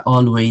 and I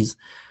always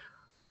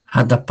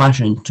had the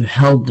passion to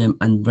help them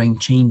and bring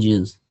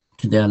changes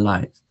to their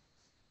lives.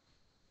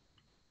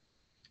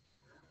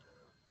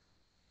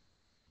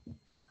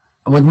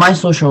 With my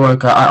social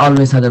worker, I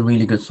always had a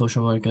really good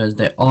social workers.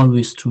 They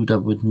always stood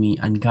up with me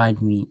and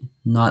guide me,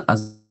 not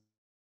as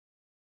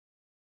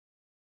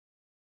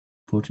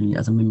importantly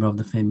as a member of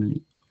the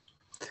family.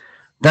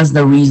 That's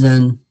the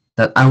reason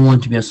that I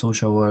want to be a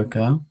social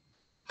worker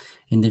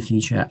in the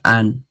future,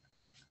 and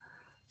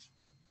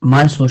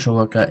my social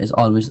worker is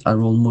always a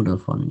role model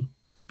for me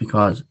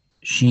because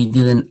she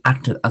didn't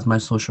act as my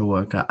social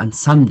worker, and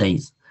some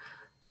days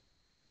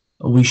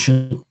a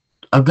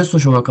good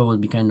social worker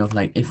would be kind of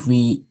like if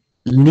we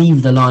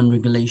leave the law and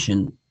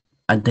regulation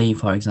a day,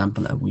 for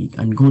example, a week,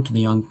 and go to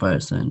the young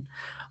person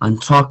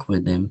and talk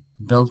with them,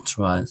 build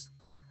trust.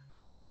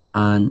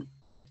 And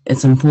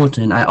it's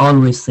important. I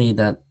always say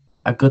that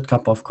a good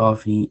cup of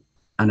coffee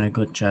and a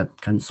good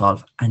chat can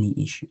solve any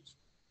issues.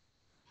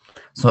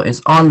 So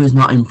it's always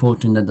not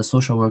important that the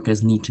social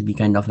workers need to be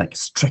kind of like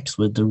strict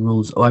with the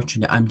rules. Or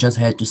actually, I'm just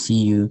here to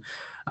see you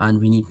and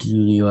we need to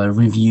do your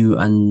review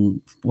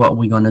and what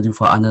we're going to do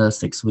for another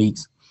 6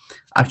 weeks.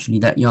 Actually,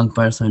 that young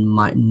person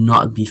might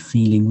not be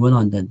feeling well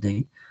on that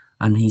day,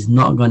 and he's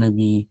not going to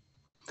be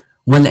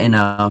well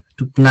enough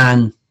to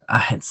plan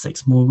ahead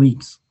 6 more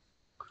weeks.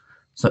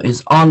 So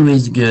it's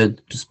always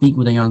good to speak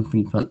with the young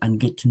people and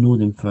get to know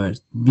them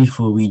first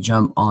before we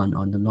jump on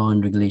the law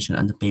and regulation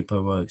and the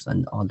paperwork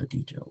and all the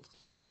details.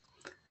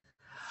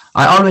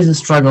 I always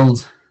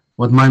struggled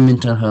with my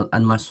mental health,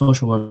 and my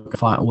social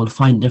worker will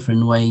find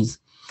different ways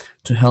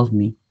to help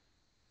me.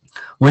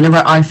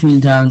 Whenever I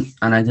feel down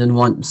and I didn't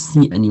want to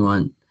see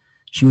anyone,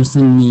 she would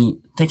send me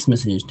text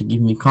message to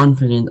give me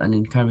confidence and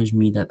encourage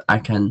me that I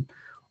can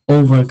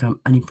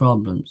overcome any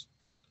problems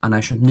and I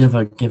should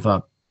never give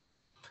up.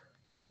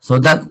 So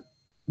that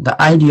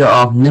the idea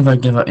of never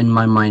give up in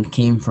my mind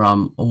came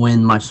from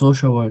when my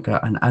social worker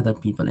and other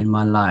people in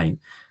my life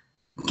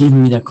gave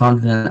me the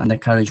confidence and the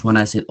courage when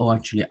I said, oh,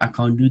 actually, I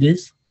can't do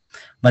this.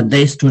 But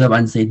they stood up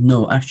and said,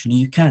 no, actually,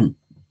 you can.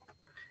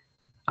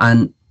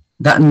 And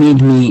that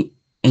made me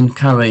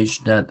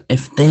encouraged that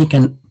if they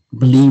can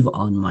believe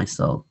on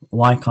myself,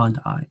 why can't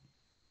I?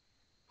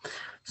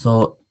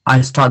 So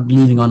I start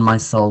believing on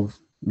myself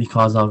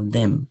because of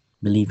them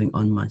believing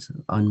on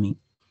myself, on me.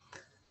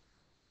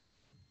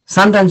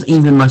 Sometimes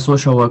even my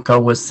social worker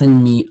will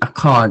send me a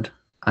card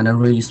and a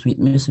really sweet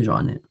message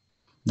on it.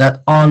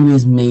 That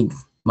always made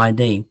my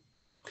day.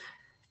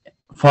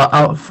 For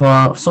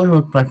social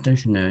work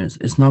practitioners,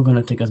 it's not going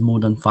to take us more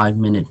than 5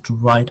 minutes to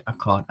write a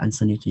card and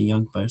send it to a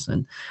young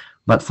person.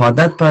 But for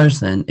that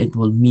person, it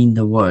will mean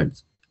the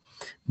words,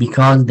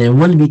 because they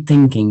will be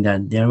thinking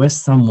that there is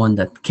someone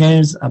that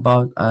cares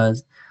about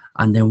us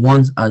and they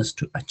want us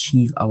to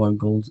achieve our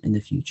goals in the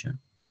future.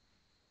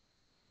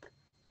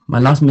 My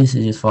last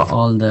message is for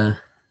all the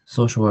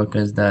social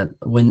workers that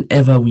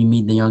whenever we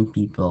meet the young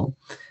people,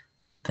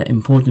 the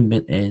important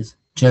bit is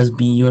just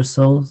be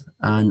yourselves,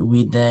 and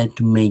we're there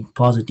to make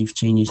positive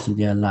changes to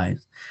their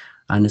lives.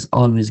 And it's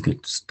always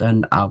good to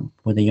stand up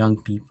with the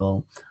young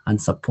people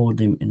and support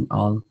them in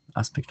all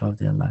aspects of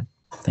their life.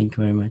 Thank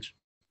you very much.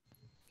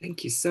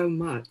 Thank you so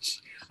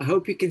much. I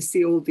hope you can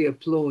see all the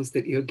applause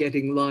that you're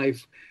getting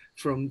live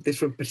from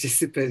different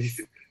participants.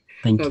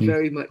 Thank you. I'm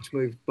very much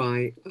moved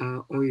by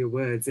all your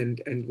words,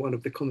 and one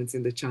of the comments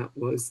in the chat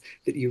was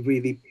that you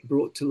really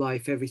brought to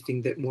life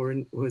everything that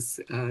Muireann was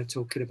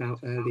talking about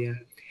earlier.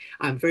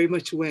 I'm very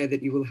much aware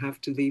that you will have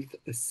to leave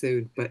us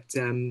soon, but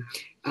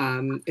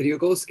and you're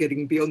also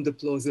getting beyond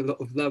applause a lot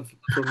of love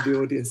from the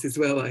audience as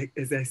well,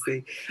 as I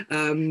see.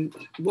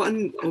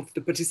 One of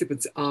the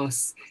participants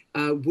asked,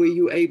 were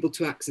you able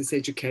to access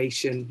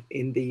education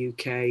in the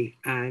UK,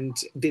 and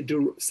did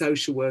a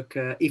social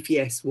worker, if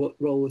yes, what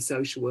role a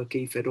social worker,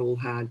 if at all,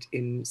 had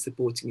in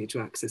supporting you to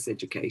access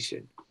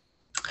education?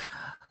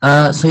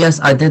 So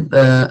yes, I did.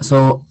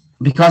 So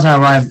because I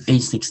arrived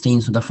age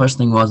 16, so the first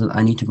thing was that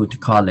I need to go to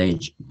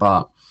college,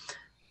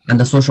 and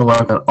the social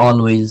worker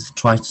always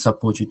tries to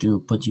support you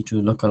to put you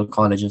to local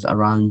colleges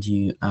around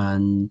you,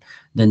 and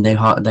then they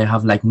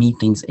have like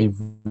meetings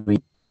every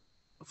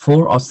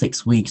 4 or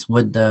 6 weeks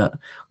with the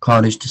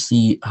college to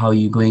see how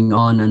you're going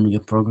on and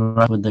your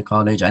progress with the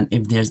college, and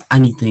if there's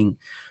anything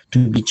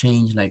to be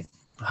changed, like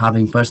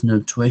having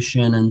personal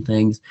tuition and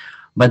things.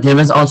 But there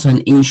is also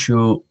an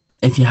issue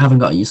if you haven't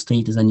got your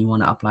status and you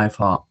want to apply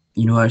for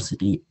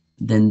university,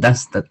 then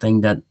that's the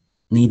thing that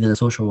neither the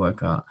social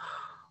worker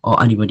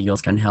or anybody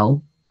else can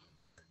help.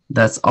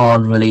 That's all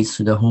relates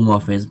to the Home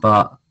Office.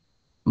 But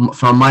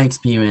from my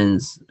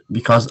experience,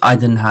 because I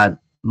didn't have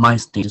my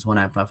status when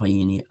I applied for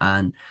uni,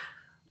 and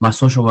my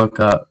social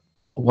worker,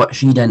 what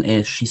she done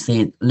is she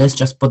said, let's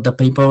just put the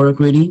paperwork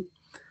ready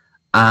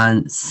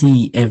and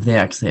see if they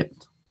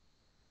accept.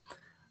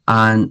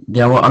 And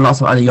there were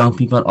lots of other young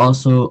people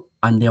also,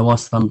 and there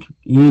was some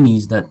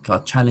unis that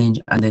got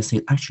challenged, and they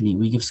said, actually,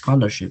 we give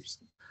scholarships.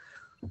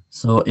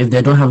 So if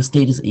they don't have a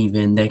status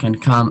even, they can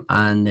come,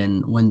 and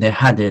then when they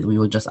had it, we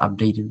will just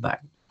update it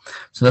back.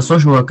 So the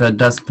social worker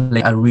does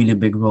play a really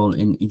big role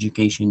in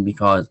education,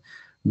 because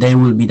they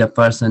will be the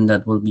person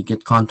that will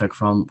get contact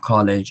from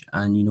college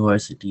and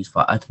universities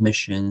for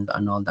admissions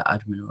and all the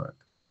admin work.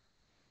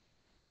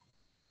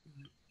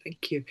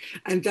 Thank you.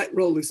 And that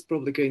role is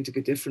probably going to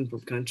be different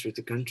from country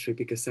to country,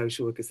 because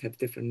social workers have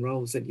different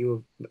roles, and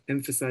you have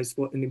emphasized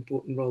what an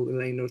important role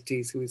Elaine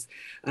Ortiz, who is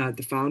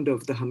the founder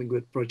of the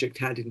Hummingbird Project,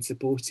 had in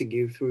supporting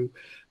you through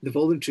the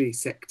voluntary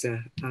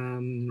sector.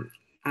 And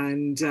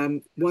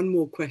one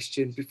more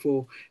question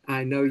before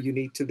I know you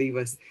need to leave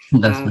us.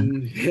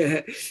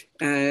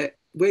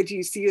 Where do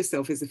you see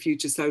yourself as a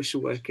future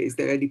social worker? Is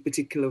there any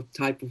particular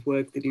type of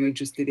work that you're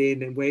interested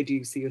in, and where do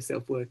you see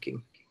yourself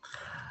working?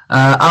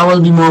 I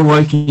will be more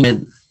working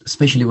with,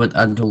 especially with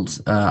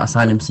adults,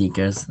 asylum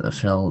seekers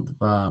field,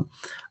 but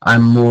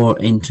I'm more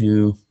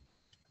into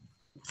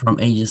from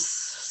ages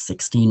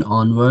 16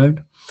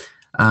 onward.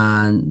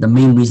 And the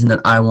main reason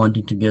that I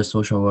wanted to be a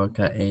social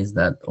worker is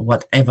that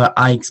whatever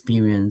I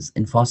experience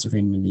in foster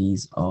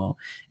families or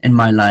in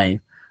my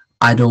life,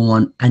 I don't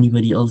want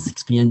anybody else to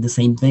experience the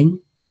same thing.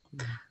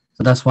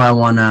 So that's why I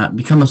want to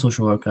become a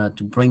social worker,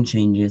 to bring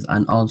changes.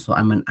 And also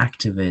I'm an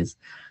activist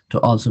to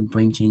also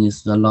bring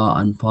changes to the law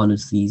and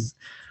policies,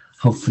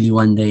 hopefully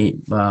one day.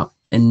 But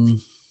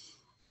I'm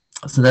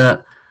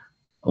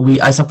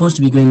supposed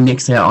to be going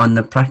next year on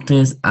the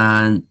practice,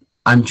 and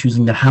I'm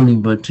choosing the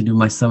Hummingbird to do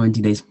my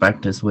 70 days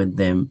practice with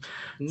them.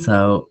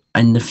 So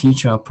in the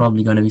future, I'm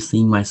probably going to be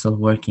seeing myself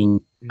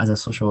working as a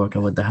social worker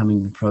with the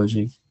Hummingbird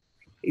project.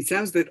 It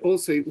sounds that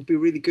also it would be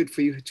really good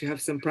for you to have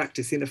some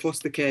practice in a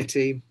foster care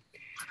team.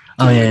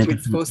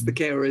 With foster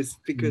carers,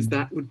 because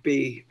that would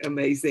be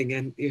amazing,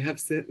 and you have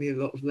certainly a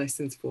lot of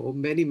lessons for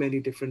many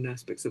different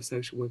aspects of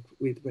social work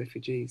with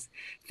refugees.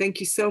 Thank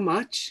you so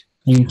much.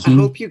 Thank you. I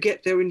hope you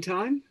get there in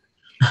time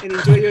and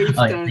enjoy your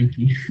Iftar. Thank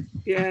you.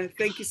 Yeah,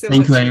 thank you so much.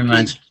 Thank you very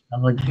much.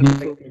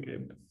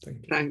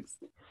 Thanks.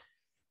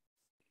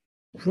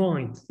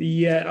 Right.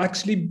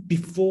 Actually,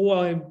 before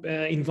I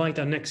invite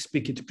our next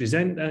speaker to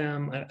present,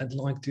 I'd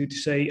like to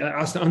say,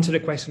 answer the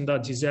question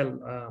that Giselle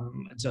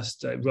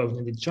just wrote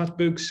in the chat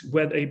box,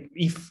 whether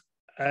if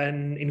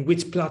and in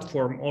which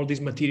platform all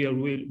this material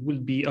will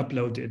be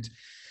uploaded.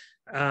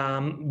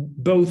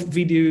 Both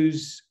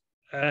videos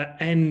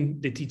and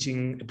the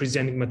teaching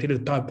presenting material,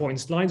 PowerPoint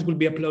slides, will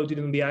be uploaded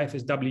on the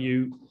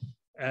IFSW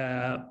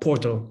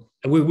portal.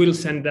 We will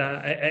send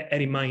a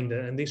reminder,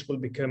 and this will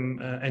become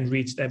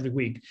enriched every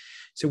week.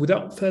 So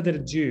without further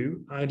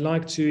ado, I'd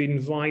like to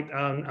invite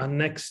our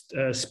next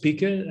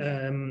speaker,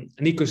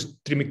 Nicos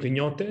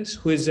Trimikliniotis,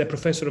 who is a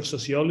professor of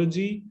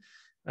sociology,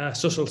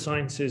 social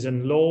sciences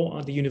and law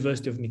at the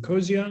University of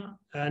Nicosia.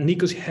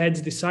 Nicos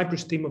heads the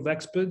Cyprus team of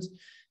experts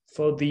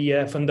for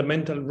the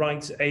Fundamental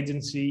Rights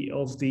Agency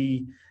of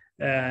the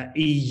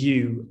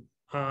EU.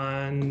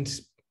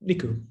 And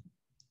Nico,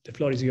 the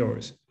floor is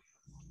yours.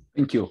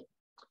 Thank you.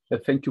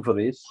 Thank you for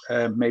this.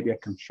 Maybe I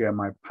can share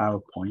my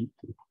PowerPoint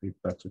if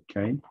that's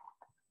okay.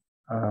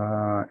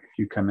 If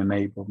you can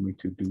enable me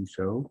to do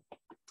so.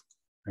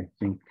 I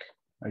think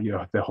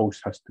the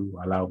host has to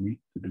allow me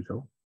to do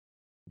so.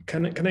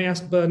 Can I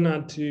ask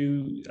Bernard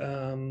to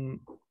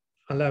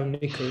allow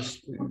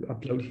Nicos to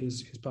upload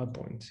his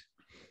PowerPoint?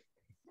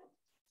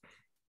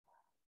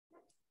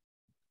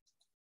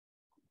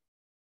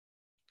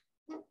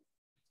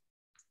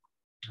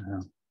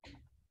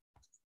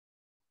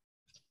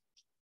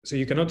 So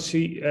you cannot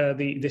see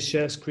the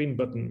share screen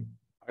button.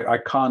 I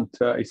can't.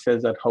 It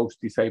says that host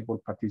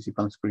disabled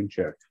participant screen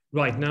share.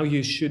 Right, now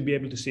you should be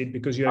able to see it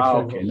because you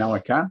are. Okay, now I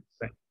can.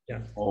 Yeah.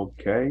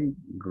 Okay,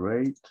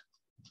 great.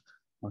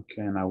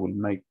 Okay, and I will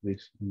make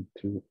this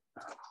into.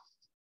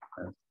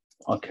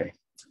 Okay.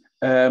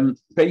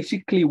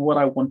 Basically, what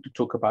I want to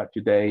talk about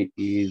today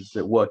is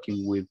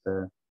working with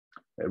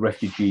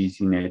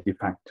refugees in a de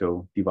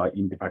facto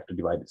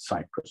divided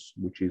Cyprus,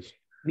 which is.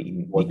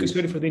 Nico,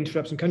 sorry for the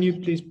interruption. Can you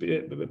please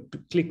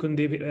click on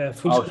the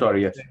full screen?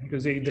 Sorry, yes.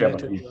 Because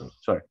the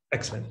sorry.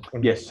 Excellent.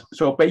 Yes.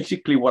 So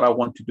basically, what I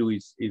want to do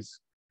is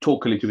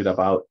talk a little bit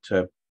about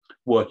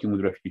working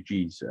with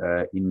refugees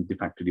in de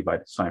facto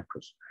divided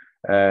Cyprus.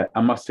 I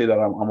must say that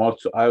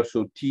I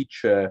also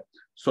teach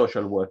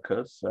social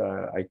workers.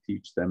 I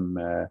teach them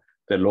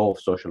the law of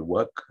social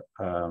work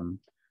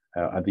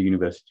at the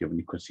University of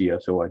Nicosia.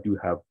 So I do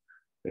have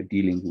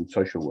dealing with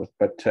social work.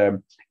 But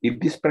in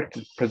this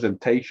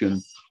presentation,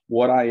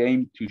 what I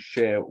aim to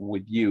share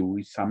with you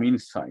is some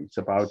insights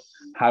about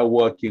how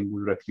working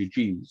with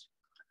refugees,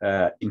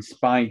 in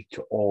spite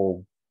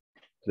of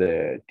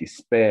the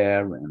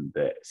despair and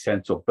the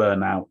sense of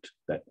burnout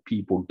that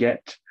people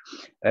get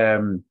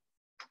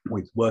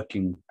with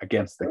working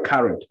against the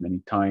current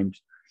many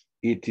times,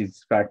 it in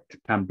fact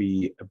can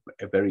be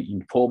a very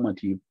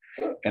informative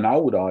and I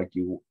would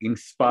argue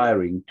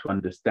inspiring to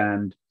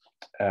understand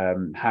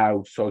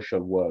how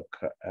social work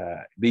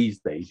these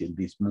days in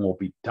these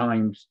morbid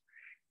times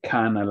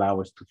can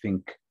allow us to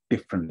think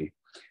differently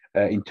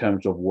in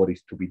terms of what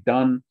is to be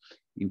done,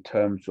 in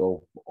terms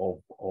of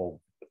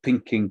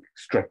thinking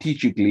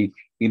strategically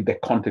in the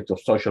context of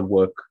social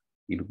work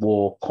in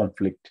war,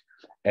 conflict,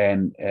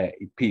 and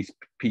peace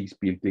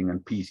building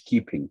and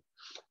peacekeeping.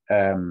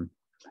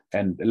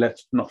 And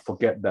let's not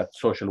forget that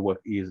social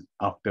work is,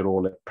 after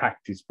all, a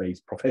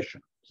practice-based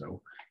profession.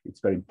 So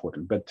it's very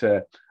important. But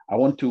I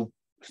want to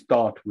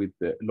start with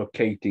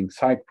locating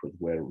Cyprus,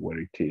 where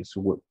it is,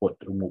 what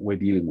we're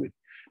dealing with.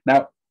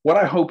 Now, what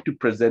I hope to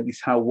present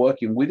is how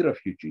working with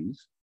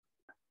refugees,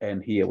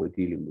 and here we're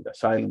dealing with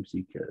asylum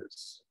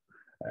seekers,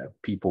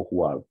 people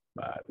who are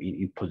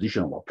in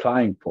position of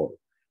applying to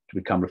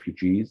become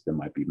refugees. There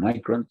might be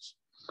migrants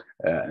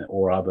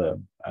or other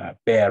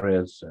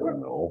bearers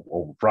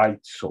of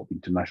rights of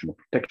international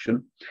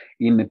protection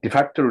in a de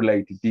facto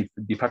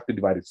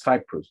divided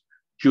Cyprus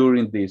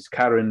during these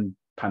current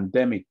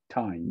pandemic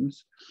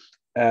times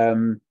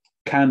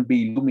can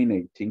be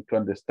illuminating to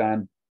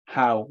understand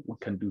how we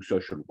can do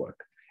social work.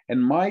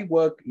 And my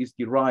work is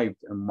derived,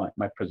 and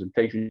my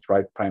presentation is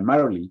derived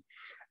primarily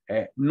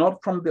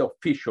not from the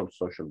official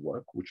social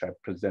work, which I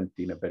present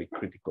in a very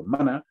critical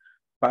manner,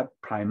 but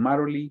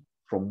primarily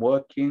from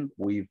working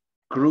with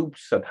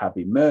groups that have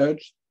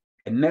emerged,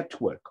 a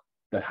network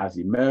that has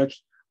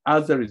emerged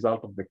as a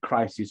result of the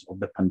crisis of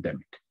the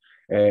pandemic.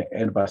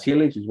 And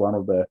Vasilios is one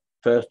of the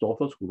first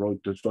authors who wrote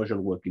The Social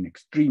Work in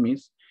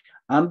Extremis,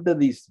 under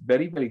these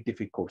very, very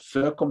difficult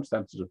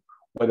circumstances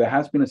where there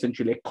has been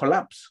essentially a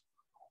collapse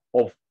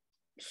of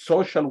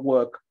social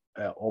work,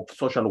 of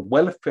social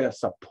welfare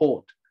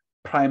support,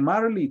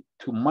 primarily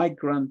to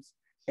migrants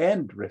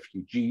and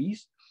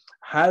refugees,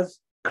 has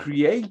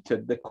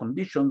created the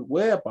conditions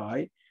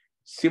whereby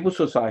civil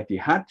society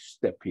had to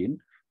step in,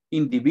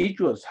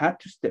 individuals had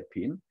to step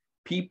in,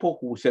 people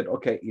who said,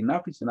 okay,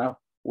 enough is enough,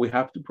 we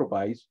have to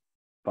provide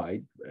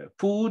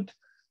food,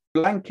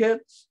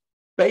 blankets,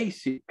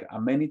 basic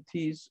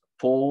amenities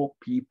for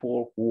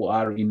people who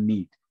are in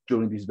need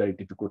during these very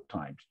difficult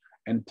times.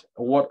 And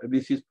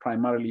this is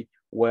primarily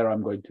where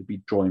I'm going to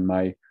be drawing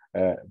my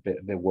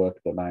the work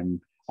that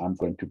I'm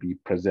going to be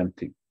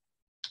presenting.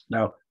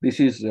 Now, this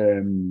is,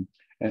 and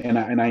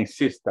I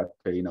insist that,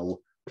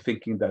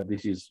 thinking that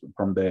this is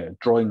from the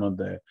drawing on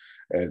the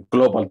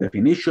global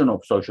definition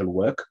of social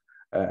work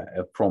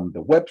from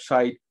the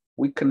website,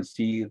 we can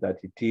see that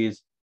it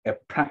is a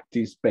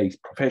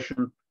practice-based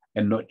profession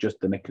and not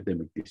just an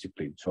academic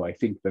discipline. So I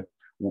think that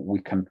we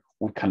can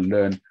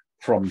learn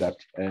from that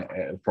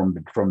from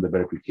the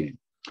very beginning.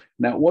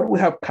 Now, what we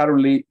have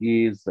currently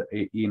is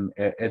in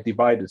a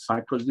divided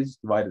Cyprus. This is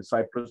divided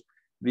Cyprus.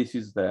 This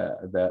is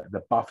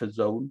the buffer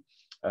zone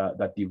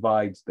that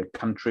divides the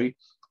country.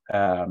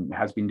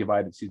 Has been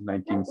divided since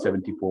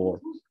 1974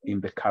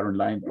 in the current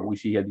line. We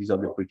see here, these are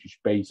the British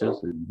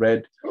bases in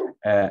red,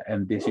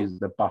 and this is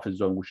the buffer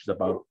zone, which is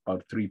about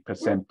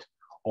 3%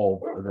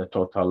 of the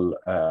total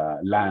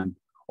land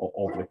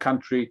of the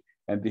country.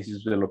 And this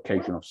is the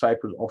location of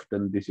Cyprus.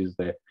 Often this is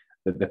the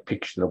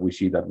picture that we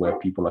see that where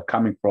people are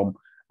coming from.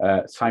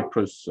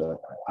 Cyprus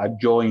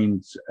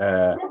adjoins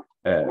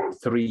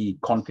 3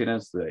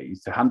 continents.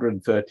 It's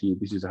 130,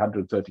 this is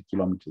 130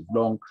 kilometers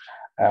long.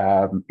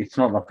 It's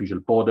not an official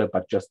border,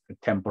 but just a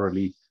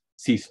temporarily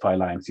ceasefire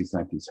line since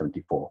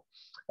 1974.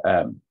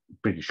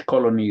 British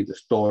colony, the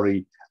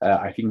story,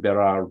 I think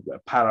there are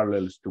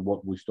parallels to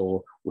what we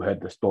saw. We had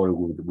the story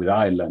with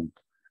Ireland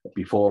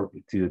before.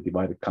 It is a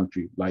divided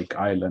country like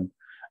Ireland.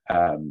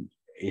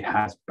 It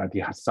has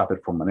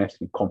suffered from an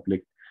ethnic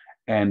conflict.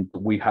 And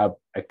we have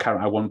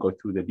I won't go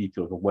through the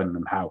details of when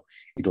and how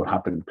it will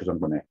happen because I'm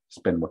going to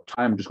spend more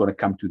time. I'm just going to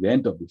come to the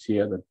end of this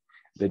year that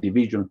the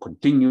division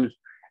continues.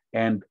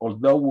 And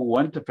although we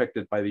weren't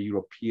affected by the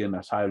European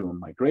asylum and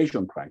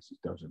migration crisis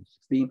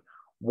 2016,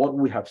 what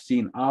we have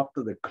seen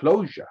after the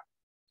closure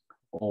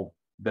of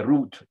the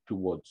route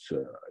towards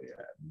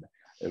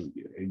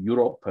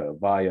Europe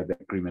via the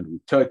agreement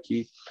with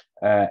Turkey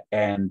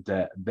and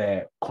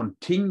the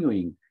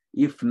continuing,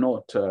 if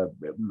not a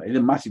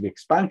massive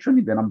expansion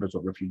in the numbers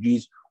of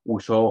refugees,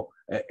 we saw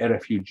a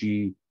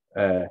refugee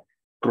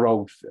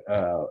growth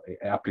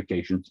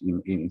applications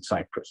in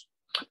Cyprus.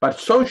 But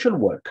social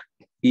work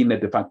in a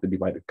de facto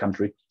divided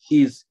country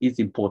is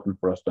important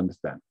for us to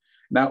understand.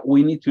 Now,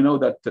 we need to know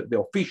that the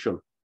official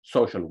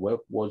social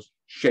work was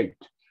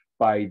shaped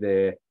by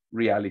the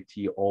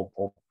reality of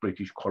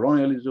British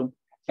colonialism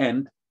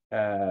and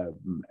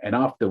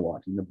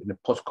afterward, in the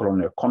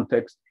post-colonial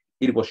context,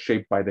 it was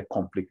shaped by the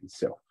conflict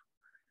itself.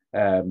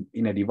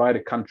 In a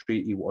divided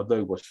country, although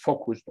it was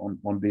focused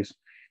on this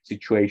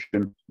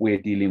situation,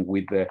 we're dealing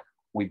with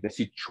the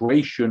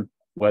situation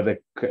where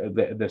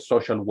the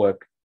social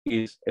work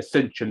is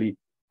essentially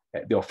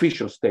the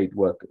official state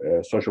work.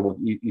 Social work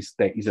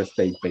is a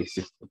state-based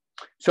system.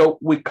 So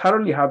we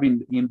currently have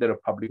in the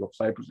Republic of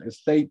Cyprus a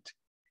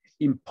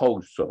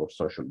state-imposed sort of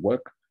social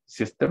work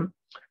system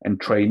and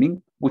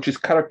training, which is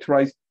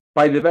characterized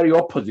by the very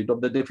opposite of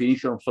the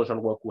definition of social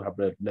work we have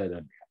read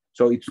earlier.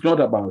 So it's not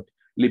about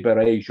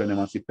liberation,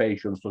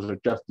 emancipation, social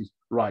justice,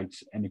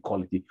 rights, and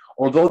equality.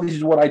 Although this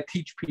is what I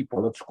teach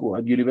people at school,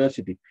 at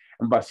university.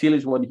 And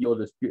Vasilios, when he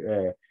was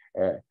a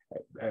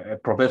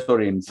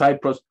professor in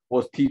Cyprus,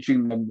 was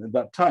teaching them at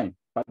that time.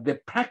 But the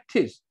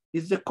practice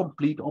is the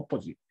complete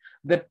opposite.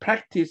 The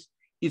practice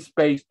is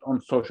based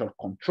on social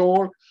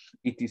control.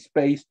 It is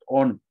based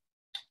on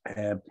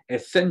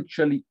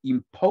essentially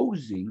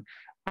imposing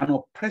an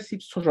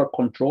oppressive social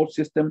control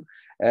system,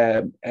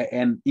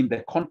 and in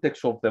the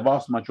context of the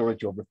vast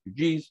majority of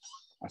refugees,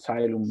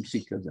 asylum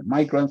seekers and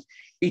migrants,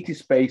 it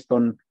is based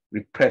on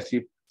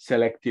repressive,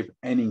 selective,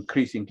 and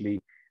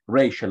increasingly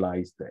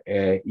racialized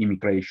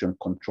immigration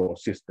control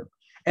system.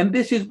 And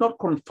this is not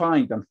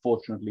confined,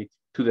 unfortunately,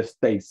 to the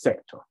state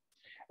sector.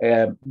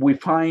 We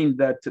find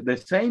that the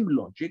same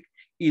logic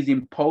is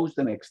imposed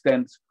and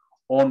extends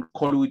on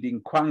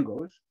colluding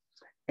quangos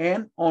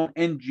and on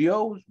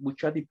NGOs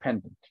which are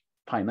dependent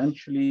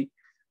financially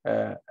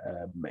on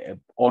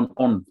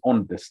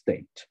the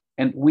state.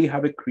 And we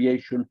have a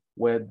creation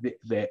where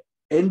the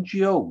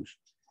NGOs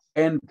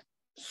and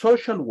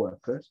social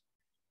workers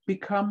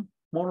become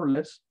more or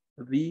less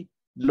the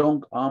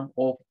long arm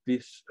of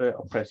this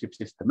oppressive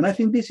system. And I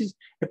think this is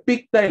a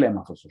big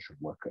dilemma for social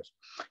workers.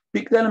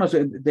 Big dilemma,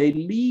 so they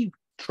leave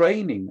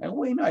training,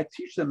 and I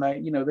teach them,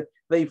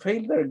 they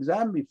fail their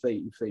exam if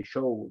they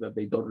show that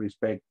they don't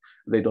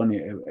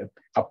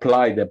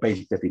apply the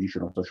basic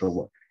definition of social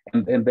work,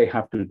 and they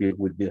have to deal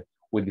with this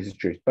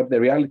situation. But the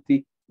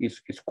reality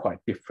is quite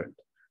different.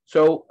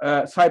 So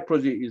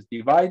Cyprus is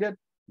divided.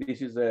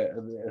 This is a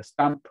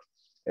stamp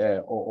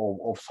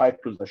of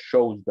Cyprus that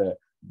shows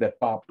the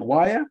barbed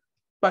wire,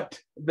 but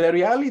the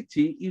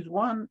reality is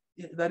one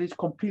that is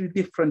completely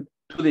different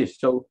to this.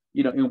 So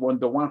on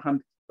the one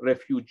hand,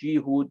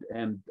 refugeehood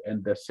and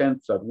the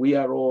sense that we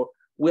are all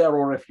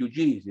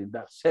refugees in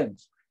that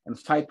sense. And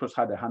Cyprus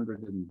had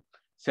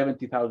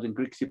 170,000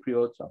 Greek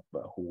Cypriots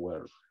who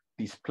were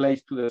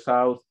displaced to the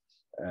south,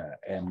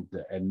 and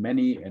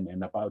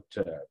about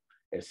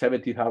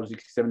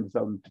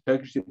 70,000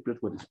 Turkish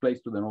Cypriots were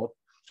displaced to the north.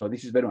 So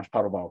this is very much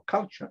part of our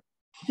culture.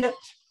 Yet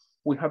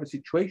we have a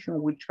situation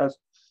which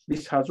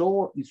is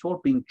all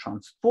being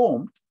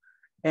transformed,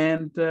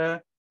 and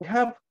we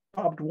have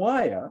barbed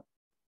wire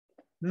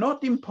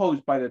not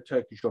imposed by the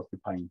Turkish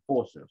occupying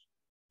forces,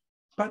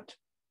 but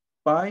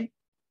by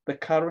the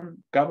current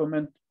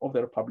government of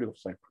the Republic of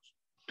Cyprus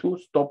to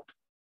stop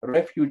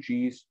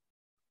refugees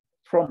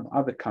from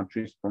other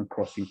countries from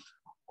crossing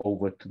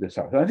over to the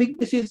south. And I think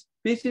this is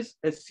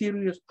a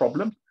serious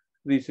problem.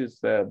 This is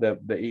the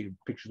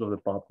pictures of the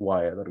barbed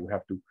wire that we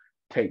have to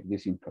take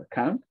this into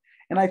account.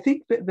 And I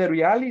think that the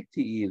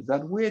reality is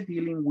that we're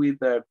dealing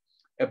with a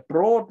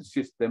broad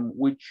system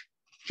which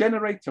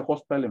generates a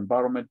hostile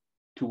environment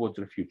towards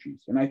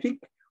refugees. And I think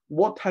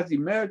what has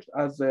emerged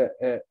as a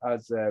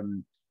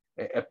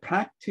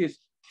practice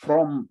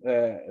from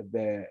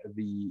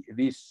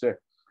this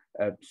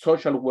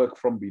social work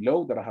from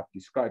below that I have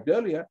described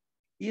earlier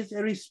is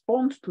a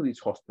response to this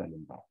hostile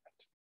environment.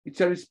 It's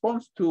a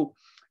response to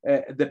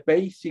the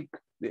basic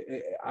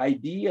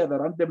idea that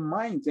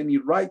undermines any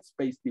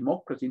rights-based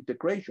democracy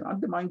integration,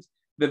 undermines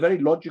the very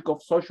logic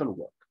of social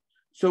work.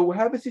 So we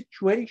have a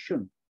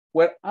situation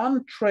where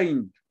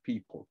untrained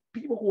people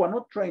who are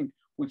not trained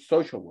with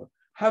social work,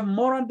 have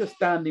more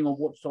understanding of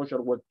what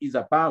social work is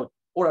about,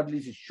 or at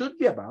least it should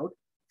be about,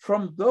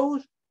 from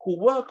those who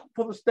work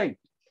for the state.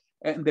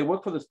 And they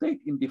work for the state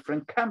in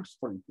different camps,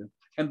 for instance,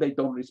 and they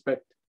don't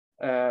respect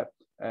the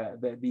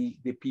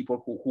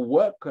people who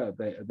work,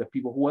 the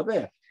people who are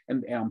there.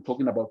 And I'm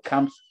talking about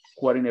camps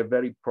who are in a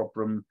very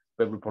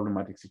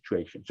problematic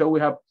situation. So we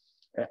have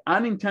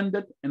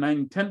unintended and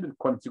unintended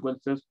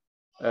consequences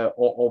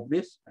of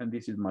this, and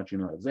this is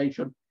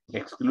marginalization,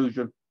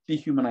 exclusion,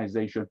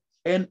 dehumanization,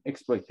 and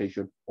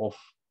exploitation of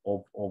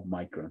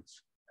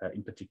migrants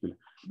in particular.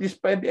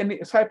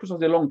 And Cyprus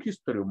has a long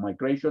history of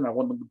migration. I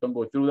don't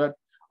go through that.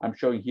 I'm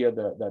showing here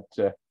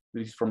that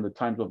this is from the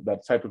times of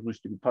that Cyprus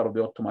used to be part of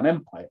the Ottoman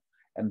Empire,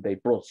 and they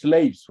brought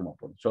slaves from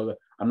abroad. So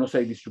I'm not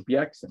saying this should be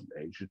accent,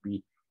 it should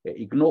be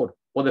ignored.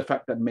 Or the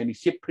fact that many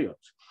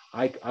Cypriots,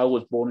 I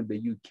was born in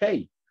the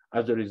UK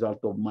as a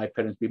result of my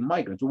parents being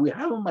migrants. So we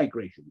have a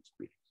migration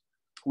experience.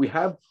 We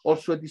have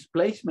also a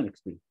displacement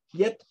experience.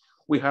 Yet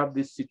we have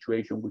this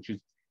situation which is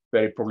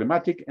very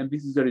problematic, and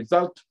this is a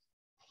result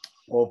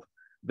of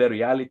the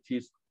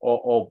realities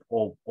of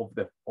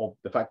the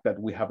fact that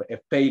we have a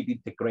failed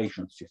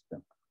integration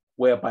system,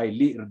 whereby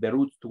the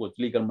route towards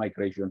legal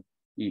migration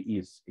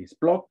is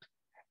blocked,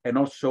 and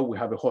also we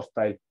have a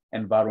hostile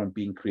environment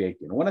being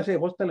created. And when I say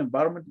hostile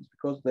environment, it's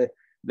because the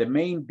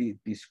main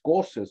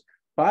discourses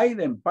by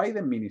the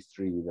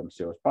ministry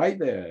themselves, by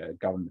the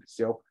government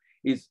itself,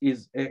 is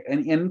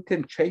an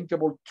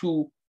interchangeable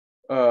two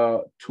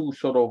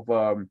sort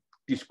of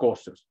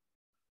discourses,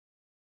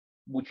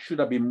 which should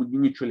have been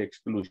mutually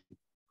exclusive.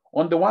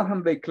 On the one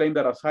hand, they claim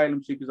that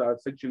asylum seekers are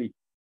essentially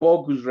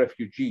bogus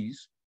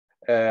refugees,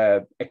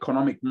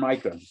 economic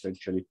migrants,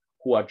 essentially,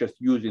 who are just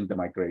using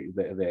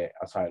the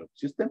asylum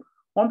system.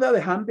 On the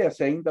other hand, they are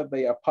saying that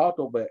they are part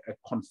of a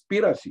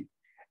conspiracy,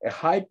 a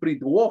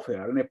hybrid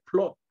warfare, and a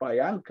plot by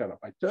Ankara,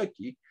 by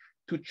Turkey,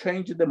 to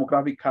change the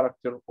demographic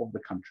character of the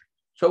country.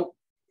 So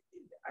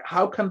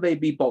how can they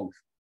be both?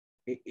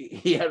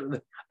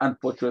 Here,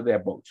 unfortunately, they're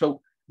both.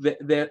 So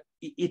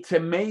it's a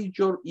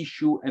major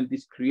issue, and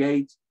this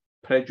creates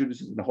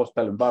prejudices in a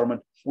hostile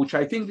environment, which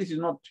I think this is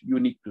not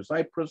unique to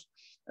Cyprus.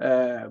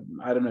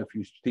 I don't know if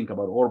you think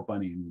about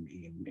Orban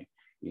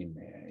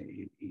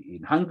in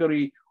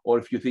Hungary, or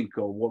if you think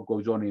of what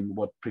goes on in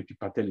what Priti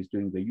Patel is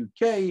doing in the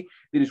UK.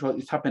 This is what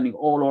is happening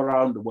all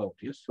around the world.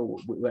 Yes, so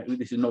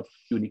this is not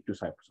unique to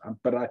Cyprus,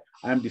 but I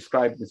am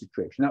describing the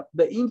situation. Now,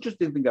 the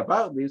interesting thing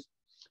about this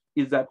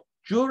is that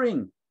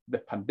during the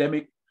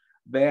pandemic,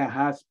 there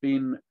has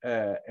been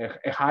a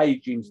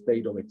hygiene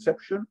state of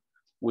exception,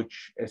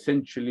 which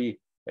essentially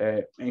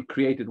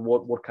created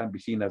what can be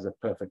seen as a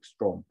perfect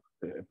storm.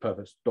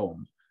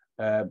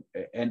 And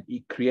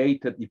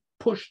it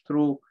pushed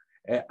through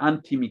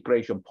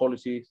anti-immigration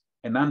policies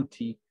and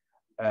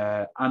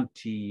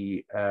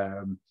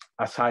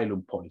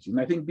anti-asylum policy. And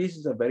I think this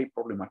is a very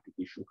problematic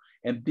issue.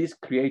 And this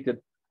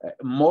created a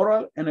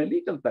moral and a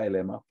legal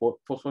dilemma for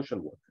social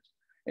workers.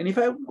 And if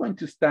I'm going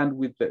to just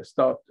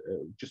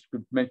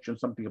to mention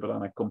something about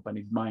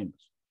unaccompanied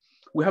minors.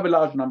 We have a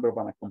large number of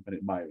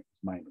unaccompanied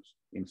minors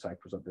in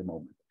Cyprus at the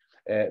moment.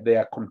 They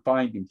are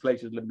confined in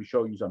places. Let me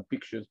show you some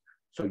pictures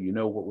so you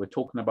know what we're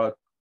talking about.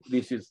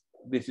 This is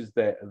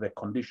the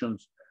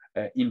conditions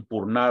in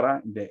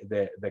Bournara,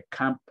 the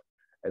camp,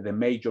 the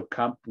major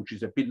camp, which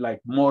is a bit like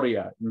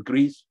Moria in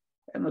Greece,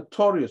 a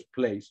notorious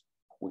place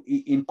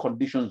in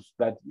conditions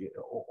that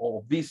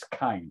of this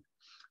kind,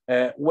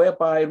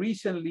 whereby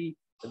recently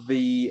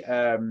the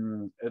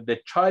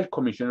Child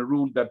Commission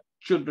ruled that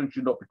children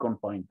should not be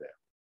confined there.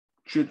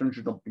 Children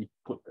should not be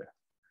put there.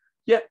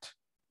 Yet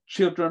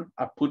children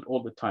are put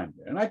all the time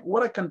there. And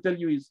what I can tell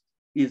you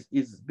is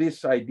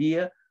this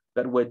idea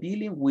that we're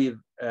dealing with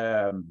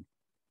a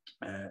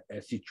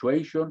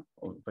situation,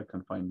 or if I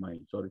can find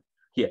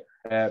here.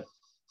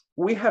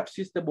 We have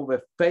system of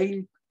a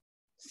failed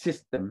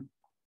system,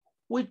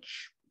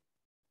 which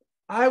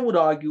I would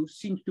argue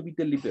seems to be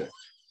deliberate.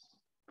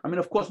 I mean,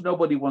 of course,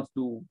 nobody wants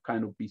to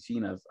kind of be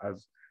seen as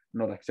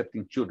not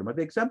accepting children. But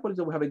the example is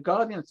that we have a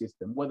guardian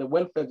system where the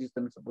welfare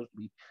system is supposed to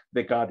be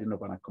the guardian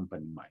of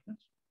unaccompanied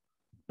minors.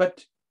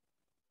 But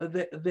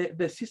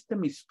the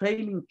system is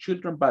failing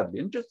children badly.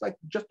 And just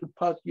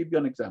to give you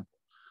an example,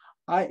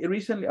 I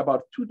recently,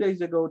 about 2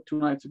 days ago, 2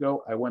 nights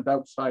ago, I went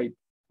outside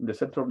in the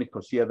center of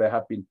Nicosia. There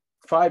have been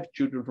 5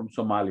 children from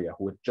Somalia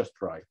who had just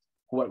arrived,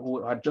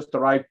 who had just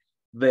arrived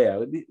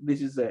there.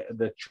 This is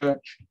the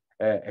church,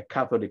 a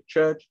Catholic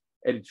church,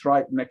 and it's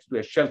right next to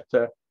a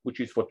shelter which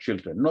is for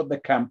children, not the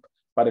camp,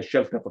 but a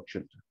shelter for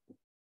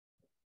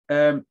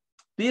children.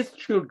 These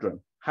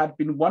children had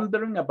been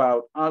wandering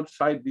about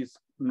outside this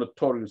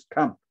notorious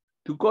camp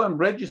to go and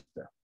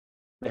register.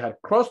 They had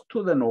crossed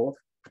to the north,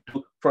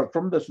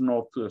 from the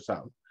north to the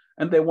south,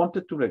 and they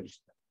wanted to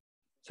register.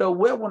 So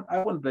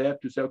I went there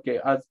to say, okay,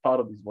 as part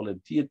of this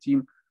volunteer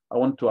team, I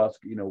want to ask,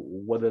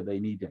 whether they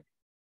need it.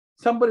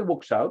 Somebody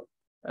walks out,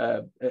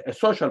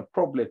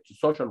 probably a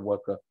social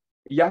worker,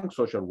 a young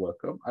social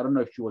worker. I don't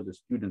know if she was a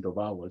student of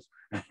ours,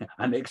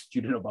 an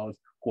ex-student of ours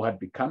who had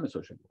become a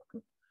social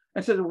worker,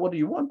 and said, what do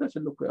you want? I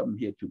said, look, I'm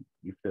here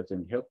if there's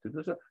any help to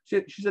do so.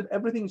 She said,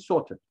 everything is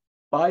sorted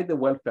by the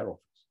welfare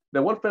office.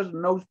 The welfare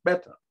knows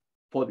better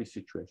for this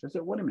situation. I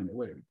said, wait a minute.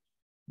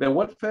 The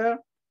welfare,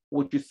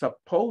 which is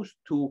supposed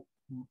to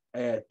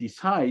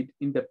decide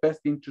in the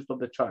best interest of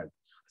the child.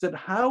 I said,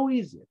 how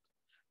is it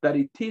that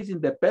it is in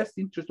the best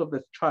interest of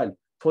the child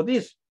for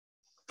these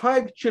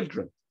 5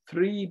 children,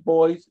 3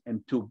 boys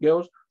and 2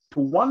 girls, to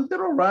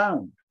wander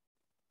around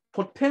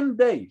for 10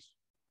 days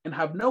and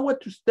have nowhere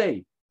to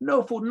stay,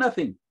 no food,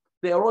 nothing?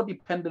 They are all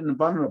dependent and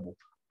vulnerable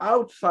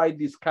outside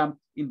this camp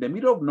in the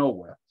middle of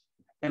nowhere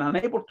and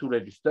unable to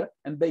register.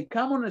 And they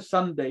come on a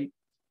Sunday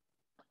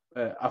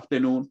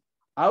afternoon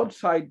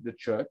outside the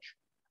church.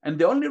 And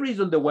the only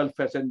reason the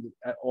welfare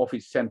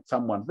office sent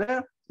someone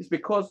there is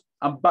because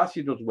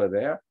ambassadors were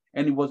there,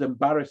 and it was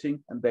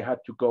embarrassing, and they had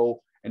to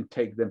go and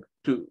take them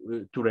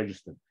to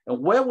register.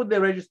 And where would they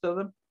register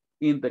them?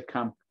 In the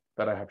camp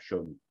that I have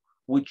shown you,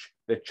 which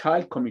the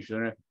child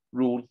commissioner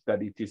ruled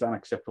that it is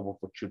unacceptable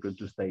for children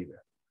to stay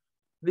there.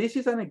 This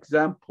is an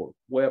example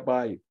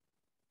whereby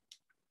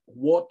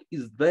what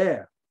is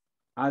there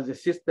as a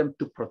system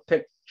to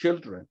protect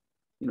children,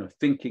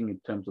 thinking in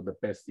terms of the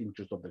best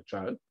interest of the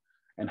child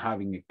and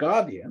having a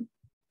guardian,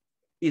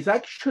 is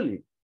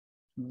actually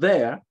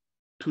there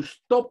to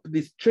stop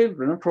these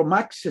children from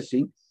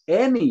accessing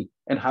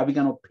and having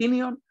an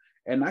opinion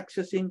and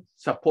accessing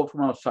support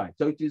from outside.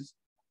 So it is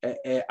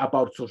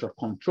about social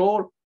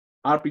control,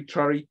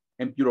 arbitrary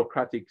and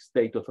bureaucratic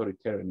state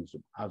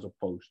authoritarianism, as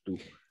opposed to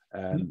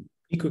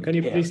Nico, can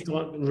you please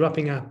start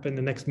wrapping up in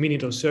the next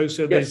minute or so?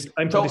 So yes. there's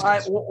time for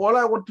discussion. All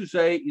I want to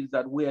say is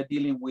that we are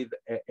dealing with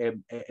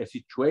a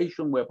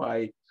situation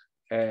whereby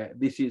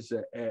this is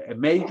a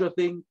major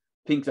thing.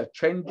 Things are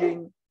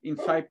changing in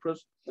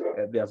Cyprus.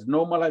 There's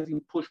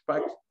normalizing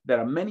pushbacks. There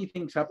are many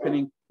things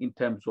happening in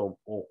terms of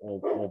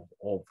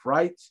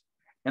rights.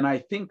 And I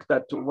think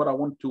that what I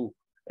want to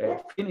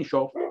finish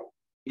off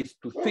is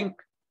to think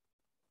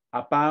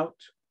about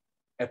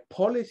a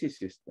policy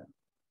system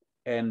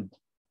and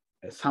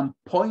some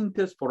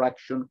pointers for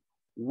action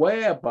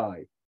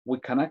whereby we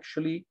can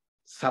actually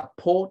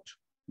support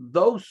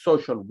those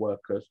social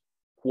workers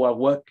who are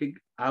working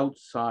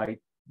outside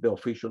the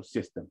official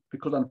system.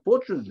 Because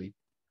unfortunately,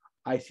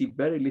 I see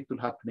very little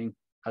happening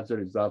as a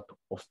result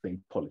of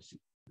state policy.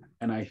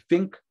 And I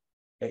think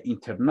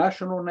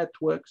international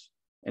networks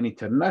and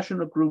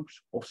international groups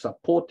of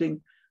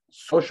supporting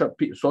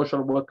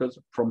social workers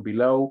from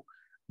below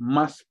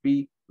must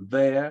be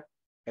there.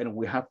 And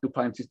we have to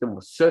find a system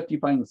of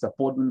certifying and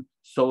supporting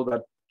so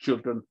that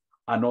children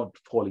are not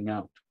falling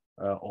out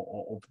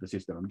of the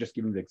system. I'm just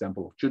giving the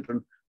example of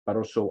children, but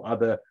also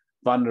other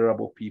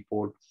vulnerable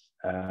people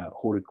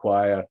who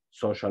require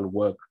social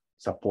work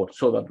support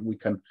so that we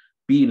can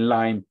be in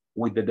line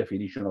with the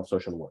definition of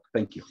social work.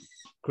 Thank you.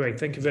 Great.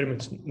 Thank you very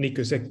much,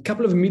 Nicos. A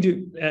couple of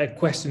immediate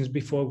questions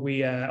before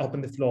we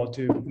open the floor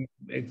to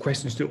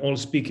questions to all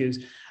speakers.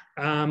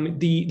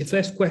 The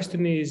first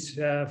question is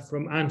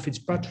from Anne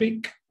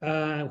Fitzpatrick,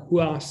 who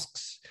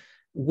asks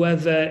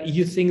whether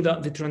you think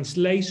that the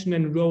translation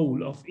and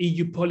role of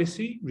EU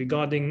policy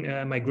regarding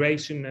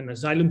migration and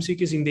asylum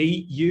seekers in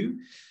the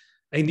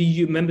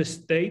EU member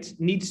states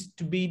needs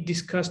to be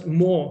discussed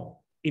more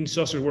in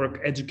social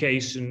work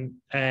education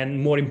and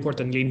more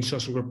importantly in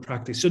social work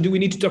practice. So do we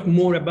need to talk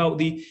more about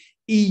the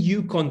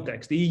EU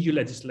context, the EU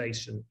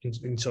legislation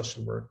in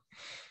social work?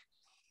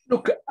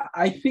 Look,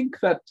 I think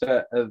that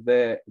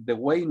the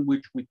way in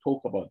which we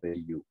talk about the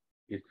EU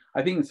is,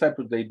 I think in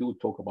Cyprus they do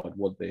talk about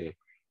what the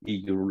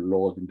EU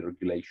laws and the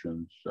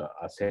regulations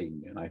are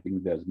saying, and I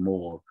think there's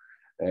more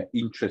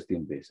interest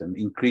in this, and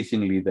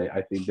increasingly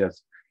I think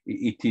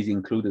it is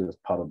included as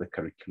part of the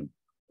curriculum.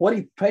 What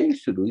it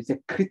fails to do is a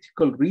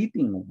critical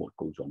reading of what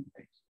goes on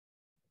there,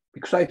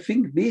 because I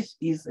think this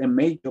is a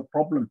major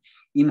problem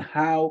in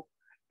how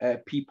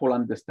people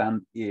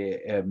understand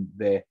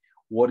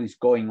what is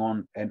going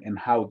on and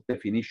how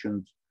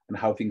definitions and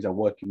how things are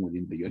working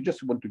within the EU. I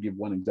just want to give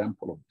one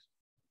example of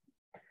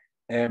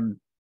this.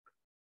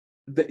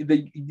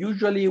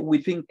 usually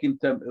we think in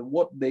terms of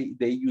what the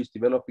EU is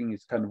developing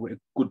is kind of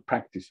good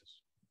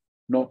practices,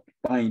 not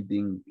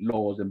binding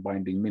laws and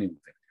binding minimum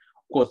things.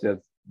 Of course,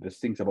 there's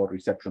things about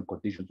reception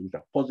conditions which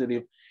are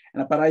positive,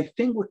 but I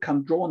think we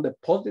can draw on the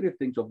positive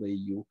things of the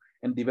EU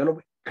and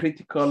develop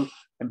critical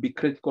and be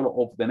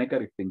critical of the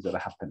negative things that are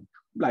happening,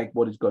 like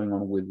what is going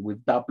on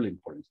with Dublin,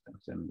 for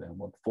instance, and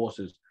what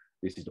forces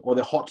this is, or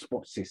the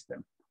hotspot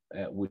system,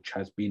 which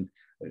has been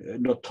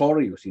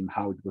notorious in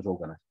how it was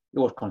organized. It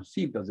was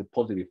conceived as a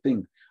positive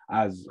thing,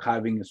 as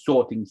having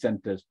sorting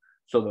centers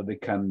so that they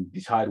can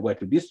decide where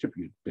to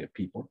distribute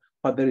people.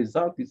 But the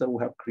result is that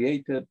we have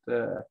created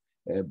a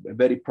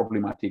very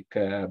problematic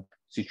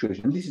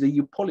situation. And this is a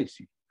EU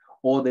policy,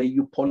 or the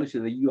EU policy,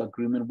 the EU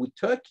agreement with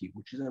Turkey,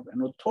 which is a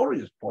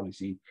notorious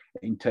policy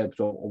in terms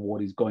of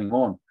what is going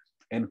on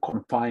and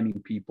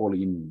confining people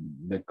in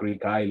the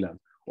Greek island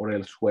or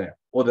elsewhere.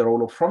 Or the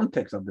role of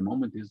Frontex at the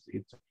moment is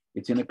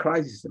it's in a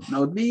crisis.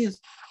 Now,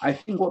 I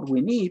think what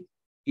we need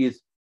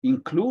is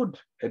include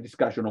a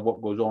discussion of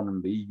what goes on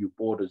in the EU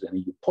borders and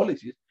EU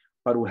policies,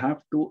 but we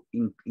have to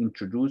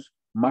introduce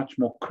much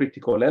more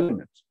critical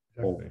elements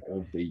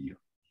of the EU.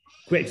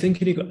 Great, thank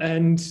you, Nico.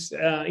 And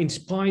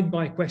inspired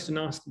by a question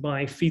asked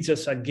by Fiza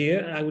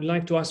Sagir, I would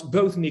like to ask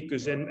both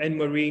Nicos and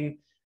Muireann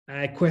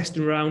a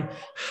question around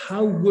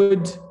how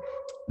would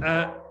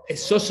a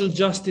social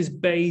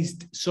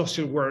justice-based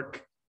social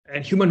work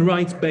and human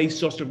rights-based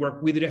social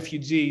work with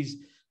refugees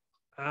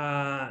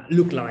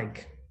look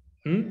like?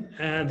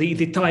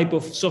 The type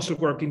of social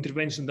work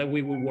intervention that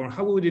we will want,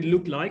 how would it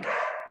look like?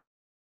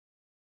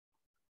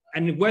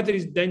 And whether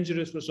it's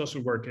dangerous for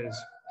social workers?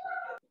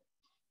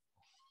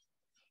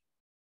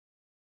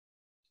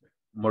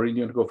 Muireann,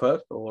 you want to go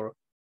first, or?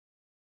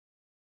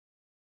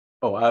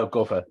 Oh, I'll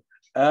go first.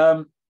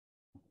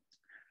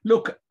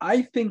 Look,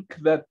 I think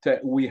that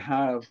we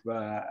have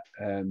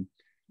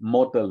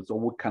models, or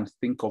we can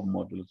think of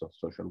models of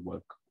social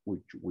work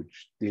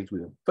which deals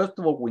with it. First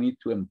of all, we need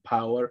to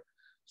empower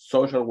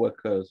social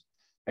workers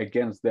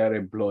against their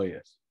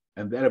employers,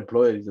 and their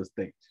employer is the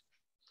state.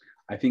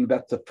 I think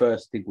that's the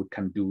first thing we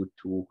can do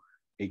to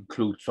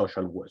include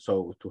social work,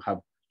 so to have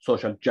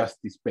social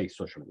justice-based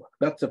social work.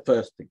 That's the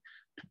first thing,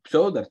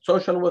 so that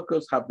social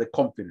workers have the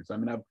confidence. I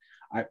mean,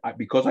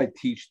 because I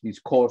teach this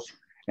course,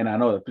 and I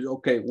know that,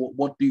 okay,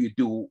 what do you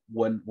do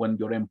when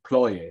your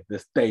employer, the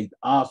state,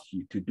 asks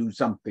you to do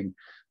something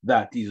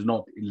that is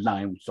not in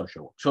line with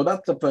social work? So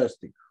that's the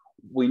first thing.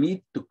 We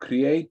need to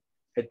create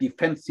a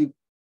defensive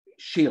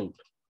shield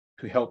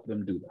to help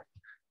them do that.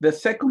 The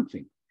second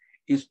thing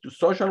is to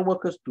social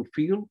workers to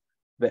feel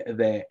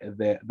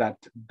that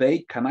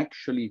they can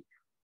actually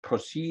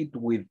proceed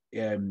with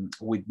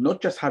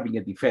not just having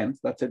a defense,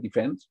 that's a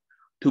defense,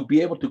 to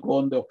be able to go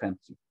on the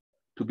offensive.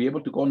 To be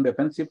able to go on the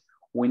offensive,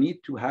 we need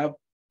to have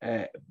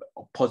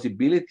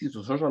possibilities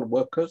for social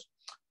workers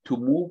to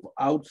move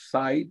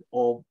outside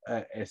of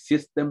a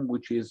system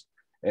which is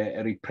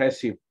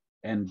repressive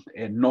and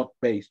not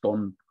based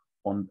on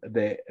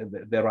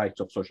the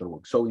rights of social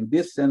work. So in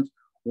this sense,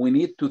 we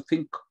need to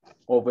think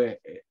of a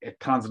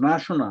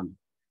transnational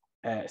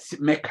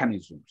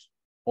mechanisms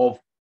of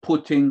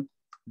putting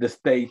the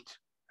state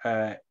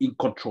in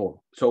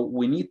control. So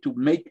we need to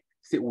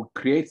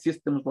create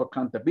systems of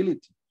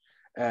accountability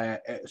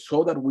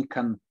so that we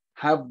can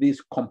have this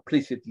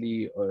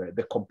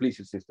the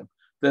complicit system.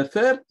 The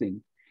third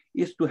thing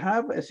is to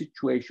have a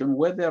situation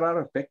where there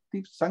are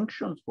effective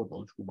sanctions for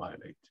those who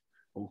violate,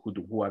 or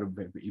who are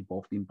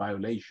involved in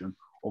violation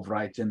of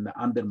rights and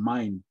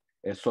undermine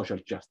social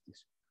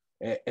justice.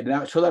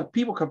 So that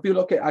people can feel,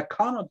 okay, I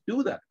cannot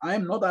do that. I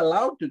am not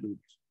allowed to do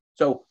this.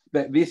 So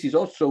this is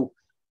also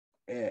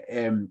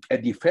a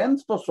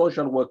defense for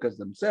social workers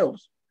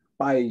themselves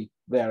by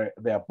their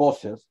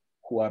bosses,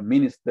 who are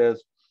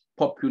ministers,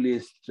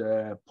 populist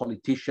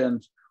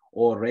politicians,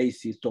 or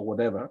racists, or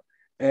whatever,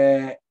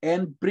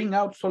 and bring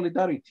out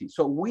solidarity.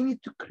 So we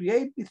need to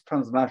create these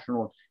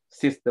transnational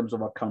systems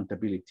of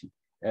accountability.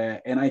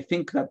 And I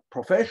think that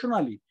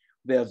professionally,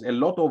 there's a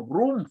lot of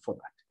room for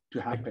that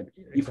to happen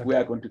if we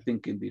are going to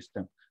think in this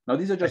term. Now,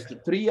 these are just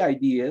three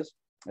ideas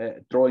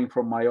drawing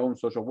from my own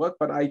social work,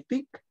 but I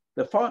think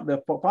the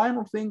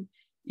final thing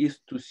is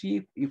to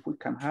see if we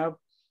can have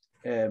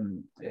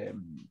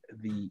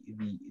the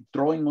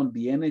drawing on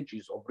the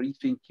energies of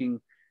rethinking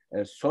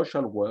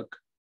social work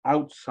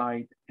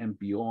outside and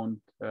beyond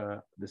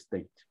the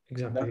state.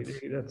 Exactly.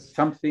 That's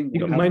something.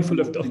 Mindful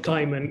of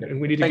time,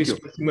 and we need to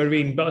discuss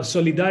Muireann, but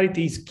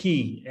solidarity is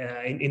key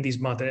in this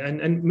matter.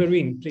 And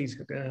Muireann, please,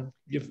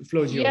 your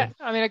floor is yours. Yeah,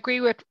 I mean, I agree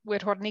with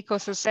what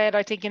Nicos has said.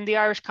 I think in the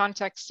Irish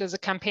context, there's a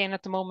campaign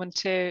at the moment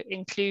to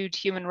include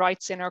human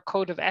rights in our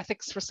code of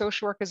ethics for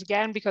social workers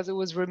again, because it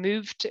was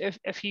removed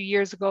a few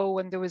years ago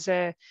when there was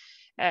a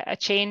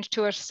change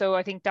to it. So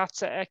I think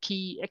that's a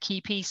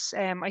key piece.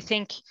 I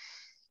think,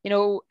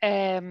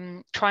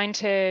 trying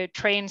to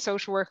train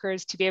social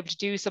workers to be able to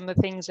do some of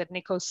the things that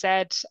Nicos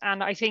said.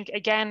 And I think,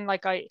 again,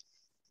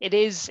 it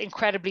is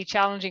incredibly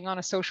challenging on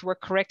a social work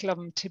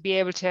curriculum to be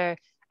able to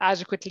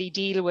adequately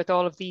deal with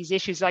all of these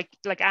issues, like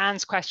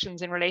Anne's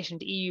questions in relation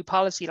to EU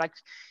policy. Like,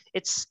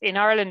 it's in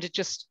Ireland, it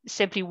just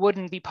simply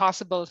wouldn't be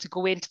possible to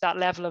go into that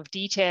level of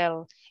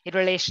detail in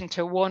relation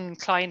to one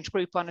client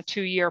group on a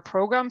 2-year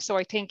program. So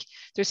I think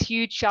there's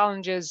huge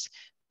challenges,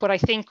 but I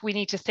think we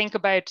need to think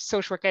about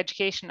social work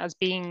education as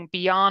being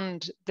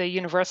beyond the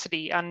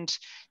university, and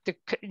the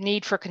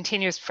need for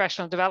continuous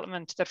professional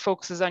development that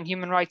focuses on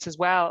human rights as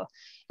well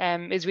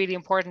is really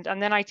important.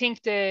 And then I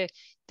think the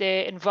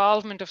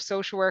involvement of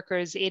social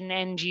workers in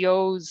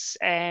NGOs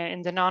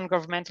in the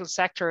non-governmental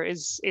sector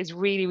is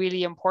really,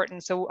 really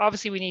important. So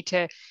obviously we need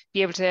to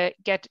be able to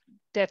get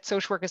that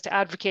social workers to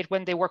advocate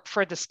when they work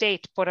for the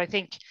state, but I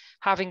think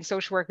having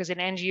social workers in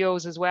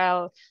NGOs as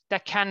well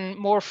that can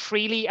more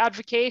freely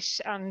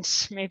advocate and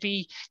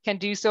maybe can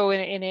do so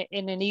in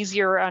an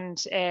easier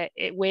and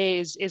way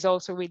is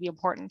also really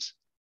important.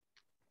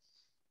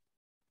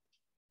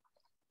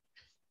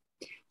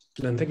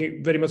 And thank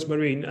you very much,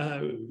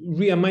 Muireann.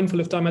 Ria, mindful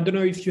of time, I don't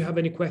know if you have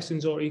any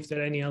questions or if there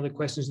are any other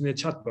questions in the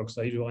chat box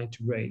that you'd like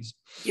to raise.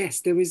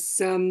 Yes, there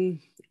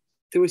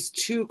was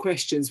 2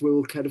 questions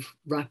we'll kind of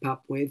wrap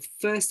up with.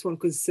 First one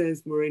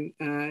concerns, Muireann,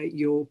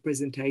 your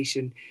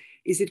presentation.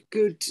 Is it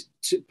good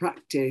to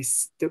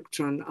practice,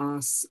 Dr.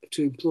 asks,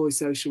 to employ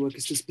social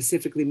workers to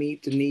specifically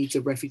meet the needs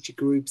of refugee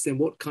groups, and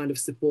what kind of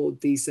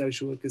support these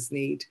social workers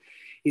need?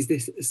 Is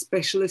this a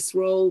specialist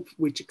role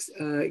which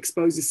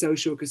exposes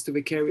social workers to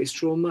vicarious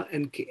trauma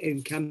and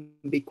can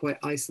be quite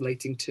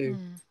isolating too?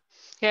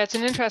 Yeah, it's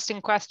an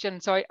interesting question.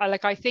 So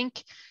I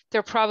think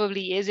there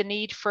probably is a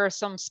need for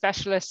some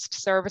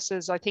specialist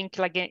services. I think,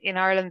 like in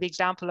Ireland, the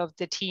example of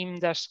the team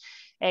that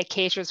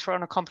caters for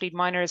unaccompanied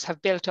minors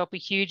have built up a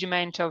huge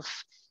amount of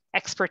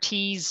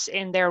expertise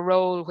in their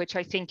role, which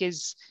I think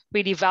is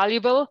really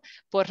valuable.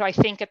 But I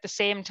think at the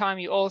same time,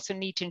 you also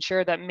need to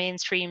ensure that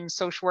mainstream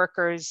social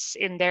workers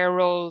in their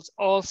roles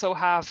also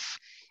have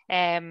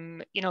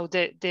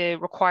the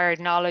required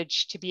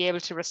knowledge to be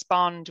able to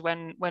respond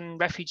when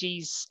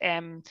refugees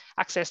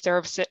access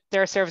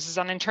their services.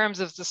 And in terms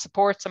of the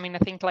supports, I mean, I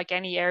think like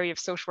any area of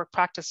social work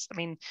practice, I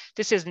mean,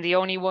 this isn't the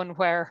only one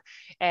where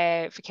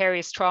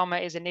vicarious trauma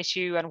is an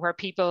issue and where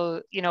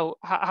people,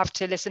 have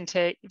to listen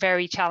to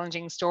very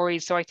challenging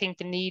stories. So I think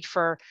the need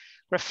for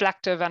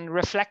reflective and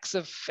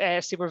reflexive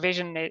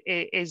supervision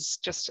is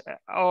just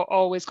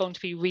always going to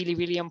be really,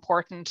 really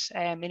important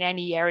in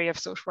any area of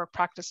social work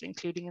practice,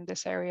 including in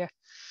this area.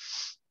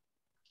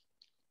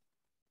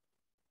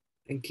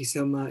 Thank you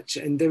so much.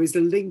 And there is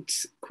a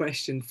linked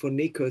question for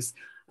Nicos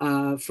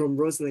from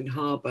Rosalind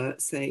Harbour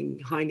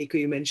saying, hi Nico,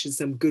 you mentioned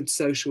some good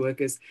social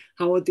workers.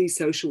 How are these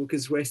social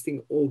workers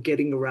resting or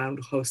getting around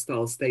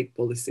hostile state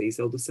policies?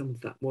 Although some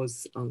of that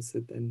was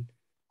answered then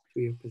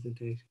through your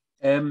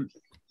presentation.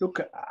 Look,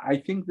 I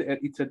think that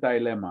it's a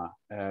dilemma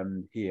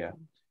here.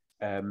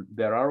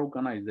 There are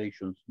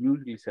organizations,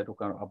 newly set up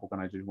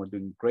organizations who are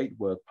doing great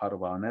work, part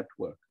of our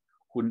network,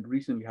 who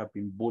recently have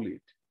been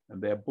bullied.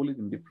 And they are bullied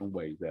in different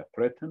ways. They are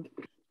threatened,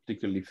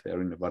 particularly if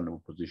they're in a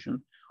vulnerable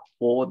position,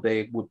 or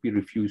they would be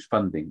refused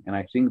funding. And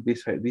I think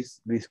this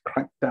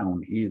crackdown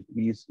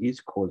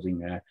is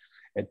causing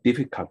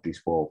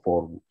difficulties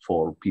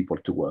for people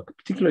to work,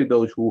 particularly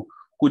those who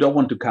don't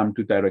want to come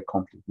to direct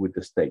conflict with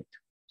the state.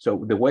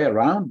 So the way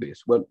around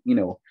this, well,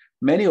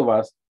 many of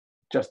us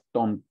just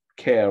don't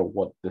care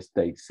what the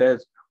state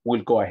says.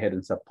 We'll go ahead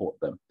and support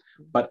them.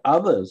 But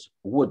others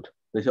would.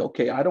 They say,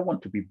 okay, I don't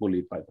want to be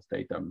bullied by the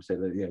state. I'm saying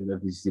that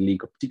this is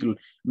illegal. Particularly,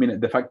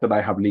 the fact that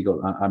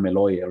I'm a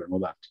lawyer and all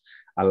that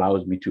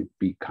allows me to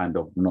be kind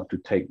of not to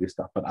take this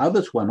stuff. But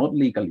others who are not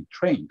legally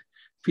trained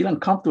feel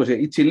uncomfortable. Say,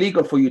 it's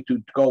illegal for you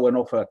to go and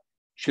offer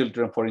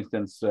children, for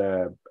instance,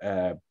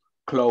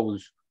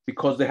 clothes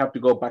because they have to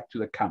go back to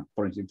the camp,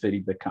 for instance, if they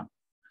leave the camp.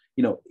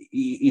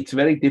 It's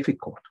very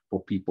difficult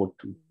for people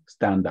to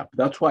stand up.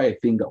 That's why I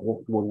think that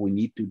what we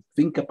need to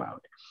think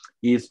about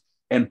is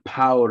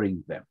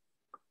empowering them.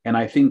 And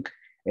I think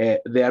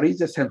there is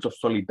a sense of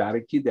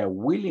solidarity. They're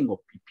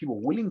people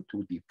willing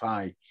to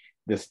defy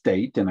the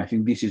state. And I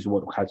think this is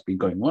what has been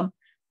going on.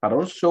 But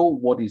also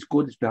what is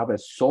good is to have a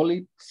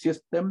solid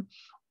system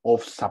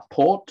of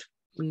support,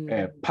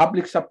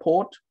 public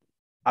support,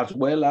 as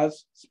well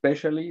as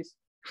specialists,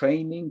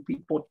 train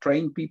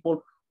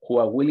people who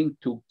are willing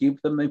to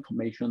give them the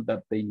information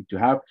that they need to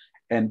have,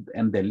 and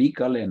the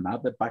legal and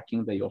other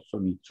backing they also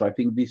need. So I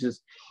think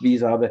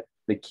these are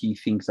the key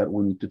things that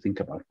we need to think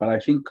about. But I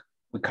think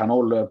we can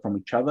all learn from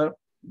each other.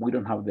 We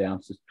don't have the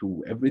answers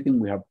to everything.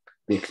 We have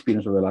the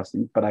experience of the last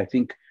thing. But I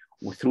think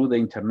through the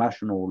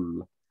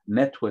international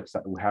networks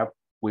that we have,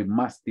 we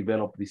must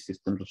develop these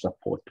systems of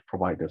support to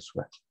provide us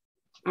with.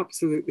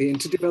 Absolutely. And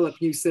to develop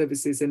new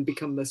services and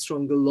become a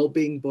stronger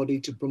lobbying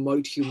body to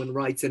promote human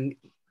rights and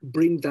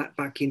bring that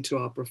back into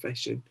our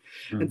profession.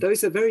 And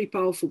those are very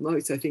powerful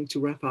notes, I think, to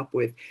wrap up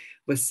with.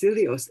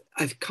 Vasilios,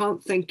 I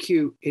can't thank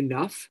you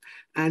enough.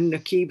 And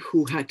Nakib,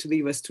 who had to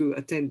leave us to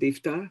attend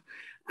Iftar.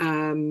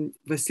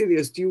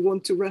 Vasilios, do you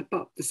want to wrap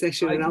up the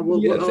session?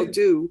 What I'll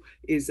do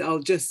is I'll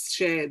just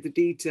share the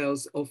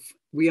details of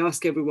we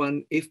ask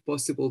everyone, if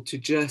possible, to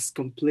just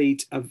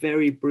complete a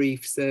very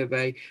brief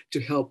survey to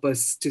help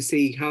us to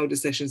see how the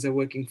sessions are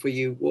working for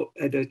you, what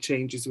other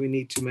changes we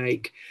need to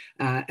make.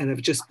 And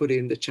I've just put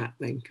in the chat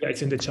link. Yeah,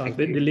 it's in the chat.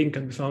 The link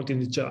can be found in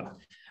the chat.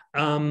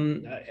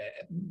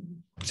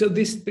 So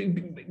this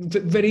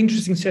very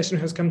interesting session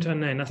has come to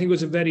an end. I think it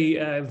was a very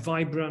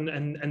vibrant,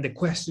 and the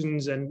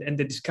questions and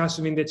the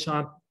discussion in the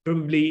chat,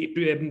 probably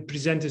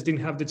presenters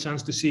didn't have the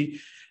chance to see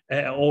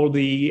all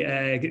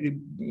the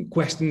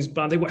questions,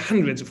 but there were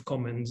hundreds of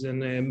comments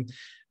and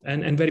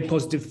very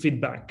positive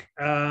feedback.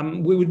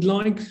 We would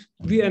like,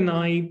 Ria and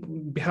I,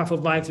 on behalf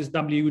of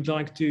IFSW, would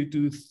like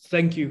to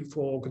thank you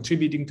for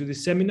contributing to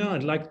this seminar.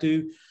 I'd like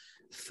to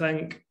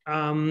thank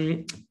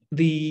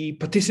the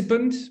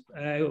participants,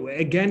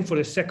 again, for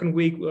the second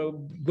week.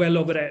 Well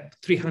over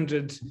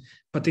 300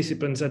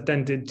 participants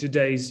attended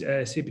today's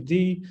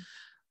CPD.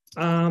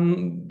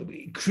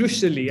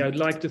 Crucially, I'd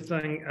like to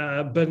thank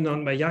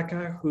Bernard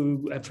Mayaka,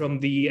 who from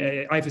the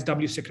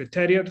IFSW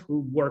Secretariat,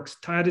 who works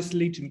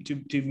tirelessly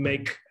to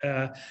make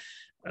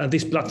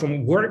this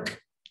platform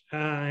work,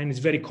 and it's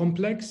very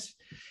complex.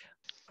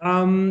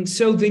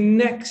 So the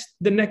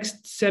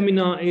next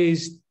seminar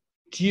is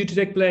due to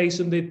take place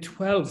on the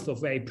 12th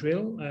of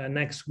April,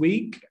 next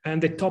week,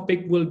 and the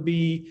topic will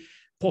be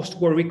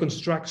post-war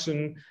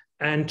reconstruction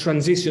and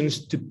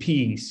transitions to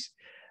peace.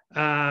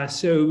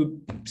 So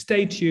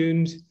stay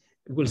tuned.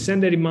 We'll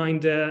send a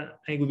reminder.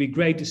 It will be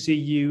great to see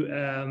you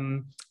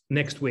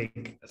next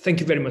week. Thank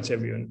you very much,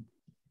 everyone.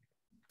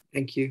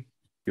 Thank you.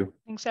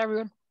 Thanks,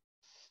 everyone.